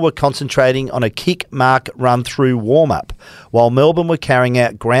 Fremantle were concentrating on a kick mark run through warm-up, while Melbourne were carrying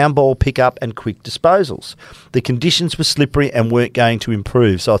out ground ball pick-up and quick disposals. The conditions were slippery and weren't going to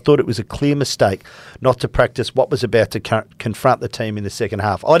improve, so I thought it was a clear mistake not to practice what was about to confront the team in the second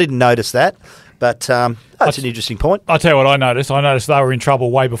half. I didn't notice that, but that's an interesting point. I'll tell you what I noticed. I noticed they were in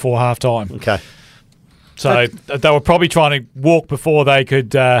trouble way before halftime. Okay. So they were probably trying to walk before they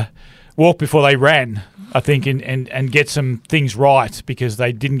could... walk before they ran, I think, and get some things right because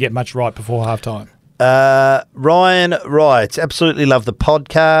they didn't get much right before halftime. Ryan writes, absolutely love the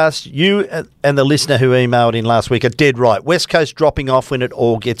podcast. You and the listener who emailed in last week are dead right. West Coast dropping off when it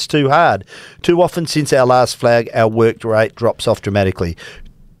all gets too hard. Too often since our last flag, our work rate drops off dramatically.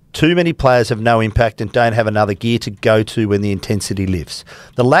 Too many players have no impact and don't have another gear to go to when the intensity lifts.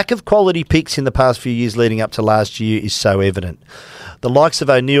 The lack of quality picks in the past few years leading up to last year is so evident. The likes of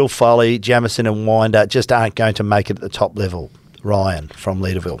O'Neill, Foley, Jamison and Winder just aren't going to make it at the top level. Ryan from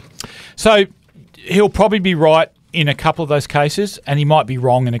Leaderville. So he'll probably be right in a couple of those cases and he might be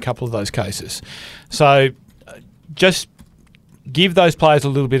wrong in a couple of those cases. So just give those players a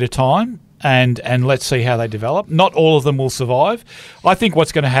little bit of time and let's see how they develop. Not all of them will survive. I think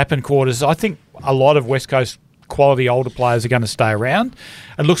what's going to happen, Quarters, I think a lot of West Coast quality older players are going to stay around.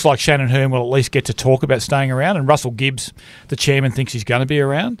 It looks like Shannon Hearn will at least get to talk about staying around, and Russell Gibbs, the chairman, thinks he's going to be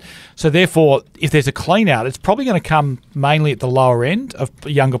around. So therefore, if there's a clean out, it's probably going to come mainly at the lower end of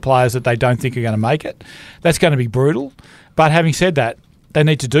younger players that they don't think are going to make it. That's going to be brutal. But having said that, they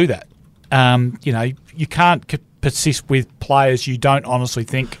need to do that. You can't persist with players you don't honestly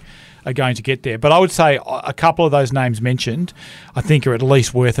think are going to get there. But I would say a couple of those names mentioned, I think, are at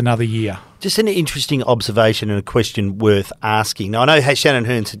least worth another year. Just an interesting observation and a question worth asking. Now, I know Shannon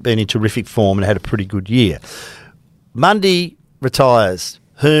Hearn's been in terrific form and had a pretty good year. Mundy retires.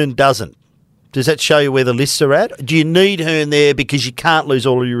 Hearn doesn't. Does that show you where the lists are at? Do you need Hearn there because you can't lose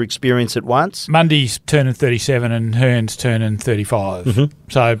all of your experience at once? Mundy's turning 37 and Hearn's turning 35.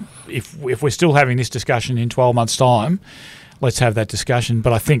 Mm-hmm. So if we're still having this discussion in 12 months' time, let's have that discussion.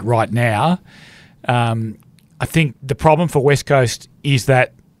 But I think right now, I think the problem for West Coast is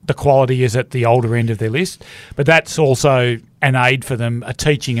that the quality is at the older end of their list. But that's also an aid for them, a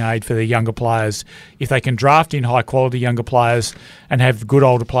teaching aid for their younger players. If they can draft in high-quality younger players and have good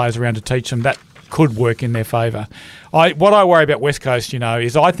older players around to teach them, that could work in their favour. What I worry about West Coast,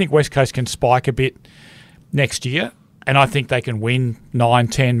 is I think West Coast can spike a bit next year, and I think they can win 9,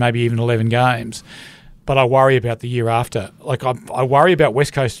 10, maybe even 11 games. But I worry about the year after. I worry about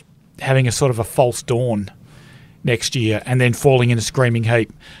West Coast having a sort of a false dawn next year and then falling in a screaming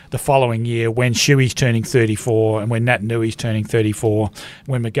heap the following year when Shuey's turning 34 and when Nat Nui's turning 34,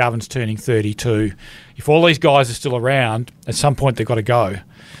 when McGovern's turning 32. If all these guys are still around, at some point they've got to go.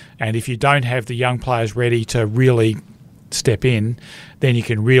 And if you don't have the young players ready to really step in, then you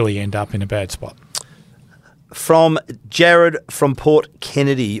can really end up in a bad spot. From Jared from Port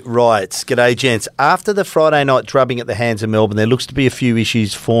Kennedy writes, G'day gents, after the Friday night drubbing at the hands of Melbourne, there looks to be a few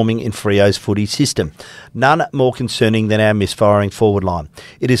issues forming in Freo's footy system. None more concerning than our misfiring forward line.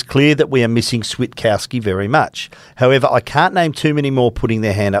 It is clear that we are missing Switkowski very much. However, I can't name too many more putting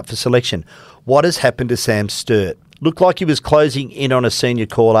their hand up for selection. What has happened to Sam Sturt? Looked like he was closing in on a senior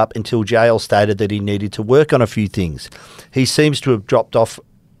call-up until JL stated that he needed to work on a few things. He seems to have dropped off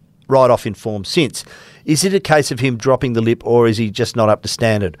right off in form since. Is it a case of him dropping the lip, or is he just not up to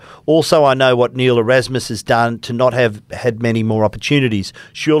standard? Also, I know what Neil Erasmus has done to not have had many more opportunities.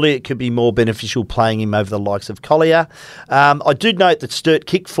 Surely it could be more beneficial playing him over the likes of Collier. I do note that Sturt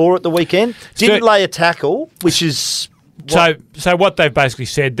kicked 4 at the weekend. Didn't lay a tackle, which is... So what they've basically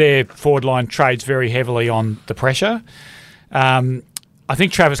said, their forward line trades very heavily on the pressure. I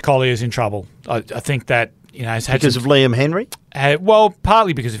think Travis Collier's in trouble. I think that... has had because of Liam Henry? Well,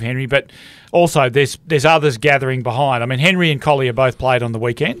 partly because of Henry, but also there's others gathering behind. I mean, Henry and Collier both played on the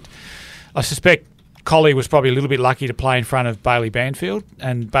weekend. I suspect Collier was probably a little bit lucky to play in front of Bailey Banfield,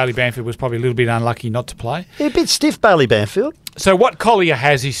 and Bailey Banfield was probably a little bit unlucky not to play. Yeah, a bit stiff, Bailey Banfield. So what Collier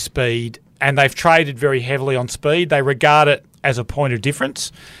has is speed, and they've traded very heavily on speed. They regard it as a point of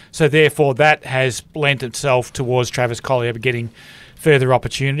difference. So therefore that has lent itself towards Travis Collier getting further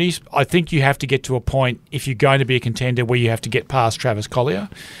opportunities. I think you have to get to a point, if you're going to be a contender, where you have to get past Travis Collier.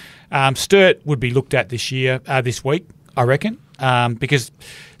 Sturt would be looked at this week, I reckon, because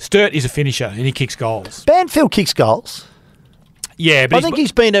Sturt is a finisher and he kicks goals. Banfield kicks goals. Yeah, but I think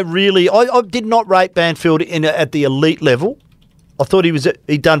he's been a really... I did not rate Banfield at the elite level. I thought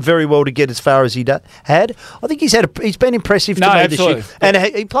he'd done very well to get as far as he had. I think he's been impressive to me this year. And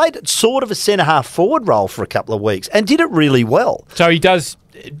he played sort of a centre-half forward role for a couple of weeks and did it really well. So he does...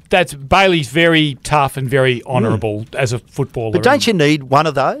 Bailey's very tough and very honourable as a footballer. But don't you need one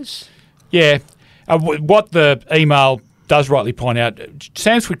of those? Yeah. What the email does rightly point out,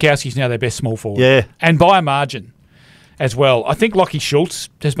 Sam Switkowski's now their best small forward. Yeah. And by a margin as well. I think Lockie Schultz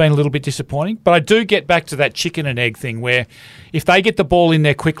has been a little bit disappointing, but I do get back to that chicken and egg thing where if they get the ball in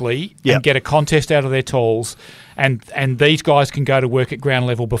there quickly and get a contest out of their tools and these guys can go to work at ground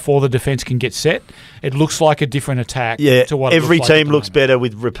level before the defence can get set, it looks like a different attack to what every it looks like team looks better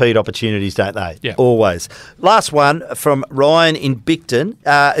with repeat opportunities, don't they? Yeah. Always. Last one from Ryan in Bicton.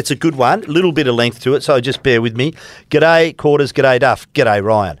 It's a good one. A little bit of length to it, so just bear with me. G'day, Quarters. G'day, Duff. G'day,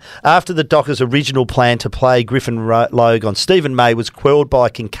 Ryan. After the Dockers' original plan to play Griffin Logue on Stephen May was quelled by a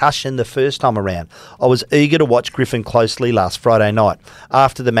concussion the first time around, I was eager to watch Griffin closely last Friday night.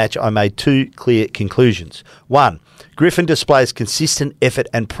 After the match, I made 2 clear conclusions. 1, Griffin displays consistent effort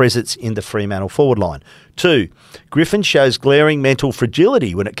and presence in the Fremantle forward line. 2, Griffin shows glaring mental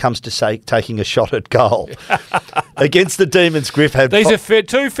fragility when it comes to taking a shot at goal. Against the Demons, Griff had... These are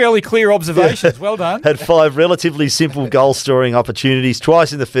 2 fairly clear observations. Well done. Had 5 relatively simple goal-scoring opportunities.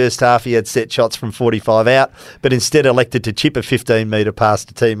 Twice in the first half he had set shots from 45 out, but instead elected to chip a 15-metre pass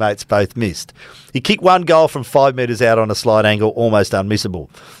to teammates, both missed. He kicked 1 goal from 5 metres out on a slight angle, almost unmissable.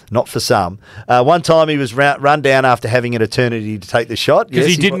 Not for some. One time he was run down after having an eternity to take the shot. Because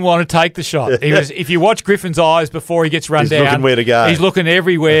he didn't want to take the shot. If you watch Griffin's eyes before he gets run down, he's looking where to go. He's looking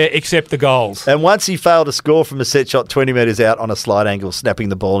everywhere except the goals. And once he failed to score from a set shot 20 metres out on a slight angle, snapping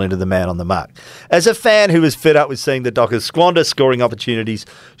the ball into the man on the mark. As a fan who was fed up with seeing the Dockers squander scoring opportunities,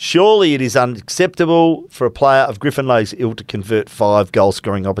 surely it is unacceptable for a player of Griffin Logue's ilk to convert 5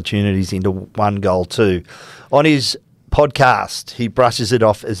 goal-scoring opportunities into 1 goal too. On his podcast, he brushes it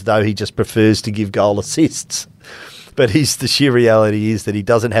off as though he just prefers to give goal assists. But the sheer reality is that he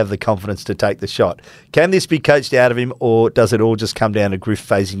doesn't have the confidence to take the shot. Can this be coached out of him, or does it all just come down to Griff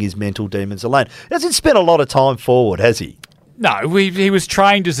facing his mental demons alone? He hasn't spent a lot of time forward, has he? No, he was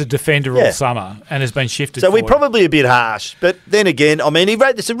trained as a defender all summer and has been shifted So forward. we're probably a bit harsh. But then again, I mean, he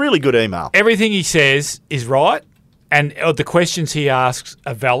wrote this a really good email. Everything he says is right, and the questions he asks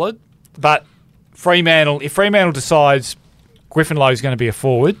are valid. But if Fremantle decides Griffin Logue is going to be a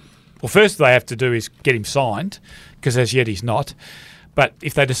forward, well, first they have to do is get him signed, because as yet he's not. But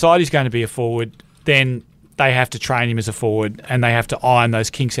if they decide he's going to be a forward, then they have to train him as a forward and they have to iron those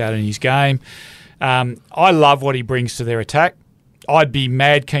kinks out in his game. I love what he brings to their attack. I'd be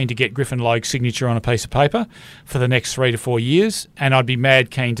mad keen to get Griffin Logue's signature on a piece of paper for the next 3 to 4 years, and I'd be mad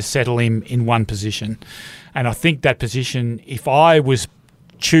keen to settle him in one position. And I think that position, if I was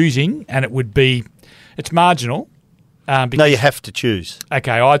choosing, and it's marginal. No, you have to choose.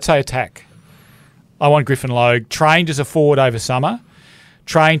 Okay, I'd say attack. I want Griffin Logue trained as a forward over summer,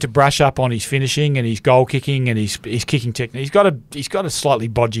 trained to brush up on his finishing and his goal kicking and his kicking technique. He's got a slightly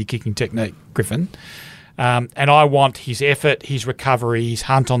bodgy kicking technique, Griffin. And I want his effort, his recovery, his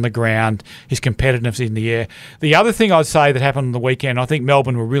hunt on the ground, his competitiveness in the air. The other thing I'd say that happened on the weekend, I think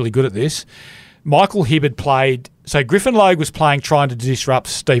Melbourne were really good at this. Michael Hibberd played. So Griffin Logue was playing trying to disrupt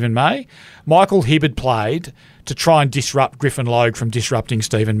Stephen May. Michael Hibberd played to try and disrupt Griffin Logue from disrupting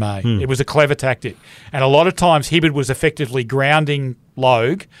Stephen May. It was a clever tactic. And a lot of times Hibberd was effectively grounding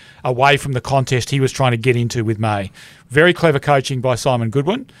Logue away from the contest he was trying to get into with May. Very clever coaching by Simon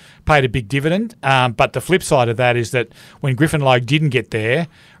Goodwin. Paid a big dividend. But the flip side of that is that when Griffin Logue didn't get there,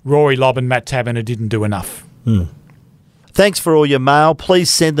 Rory Lobb and Matt Taberner didn't do enough. Thanks for all your mail.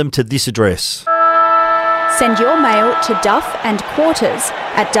 Please send them to this address. Send your mail to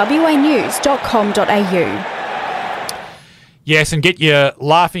duffandquarters@wanews.com.au. Yes, and get your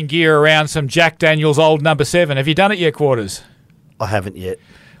laughing gear around some Jack Daniel's Old Number 7. Have you done it yet, Quarters? I haven't yet.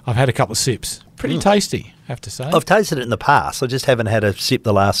 I've had a couple of sips. Pretty tasty, I have to say. I've tasted it in the past. I just haven't had a sip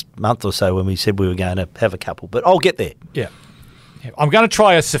the last month or so when we said we were going to have a couple. But I'll get there. Yeah. I'm going to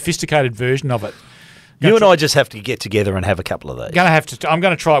try a sophisticated version of it. You and I just have to get together and have a couple of these. I'm going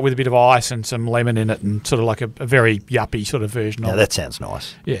to try it with a bit of ice and some lemon in it and sort of like a very yuppie sort of version of it. That sounds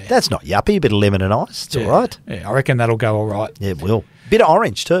nice. Yeah. That's not yuppie, a bit of lemon and ice. It's all right. Yeah, I reckon that'll go all right. Yeah, it will. Bit of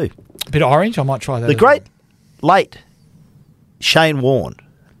orange too. A bit of orange? I might try that. The great late Shane Warne,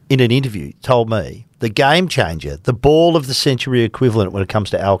 in an interview, told me the game changer, the ball of the century equivalent when it comes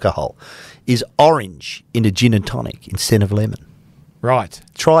to alcohol, is orange in a gin and tonic instead of lemon. Right.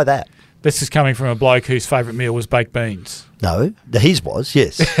 Try that. This is coming from a bloke whose favourite meal was baked beans. No, his was,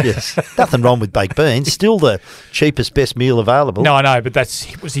 yes. Nothing wrong with baked beans. Still the cheapest, best meal available. No, I know, but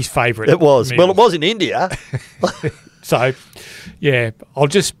it was his favourite. It was. meal. Well, it was in India. So, yeah,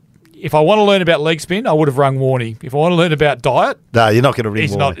 if I want to learn about leg spin, I would have rung Warney. If I want to learn about diet, No, you're not going to ring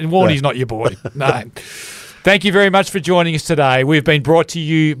Warney's not your boy. No. Thank you very much for joining us today. We've been brought to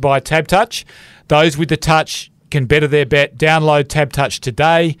you by Tab Touch. Those with the touch can better their bet. Download Tab Touch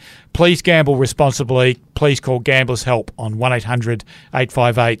today. Please gamble responsibly. Please call Gamblers Help on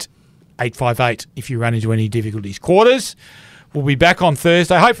 1-800-858-858 if you run into any difficulties. Quarters, we'll be back on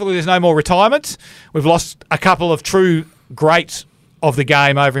Thursday. Hopefully there's no more retirements. We've lost a couple of true greats of the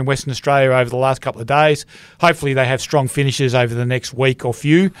game over in Western Australia over the last couple of days. Hopefully they have strong finishes over the next week or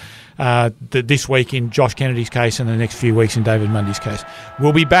few. This week in Josh Kennedy's case and the next few weeks in David Mundy's case.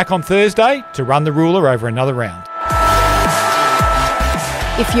 We'll be back on Thursday to run the ruler over another round.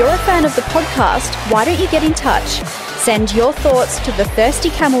 If you're a fan of the podcast, why don't you get in touch? Send your thoughts to the Thirsty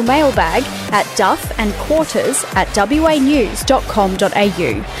Camel mailbag at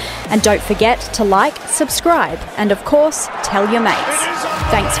duffandquarters@wanews.com.au. And don't forget to like, subscribe, and of course, tell your mates.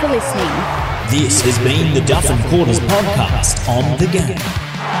 Thanks for listening. This has been the Duff and Quarters podcast on The Game.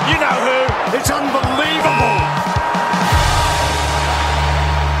 You know who? It's unbelievable.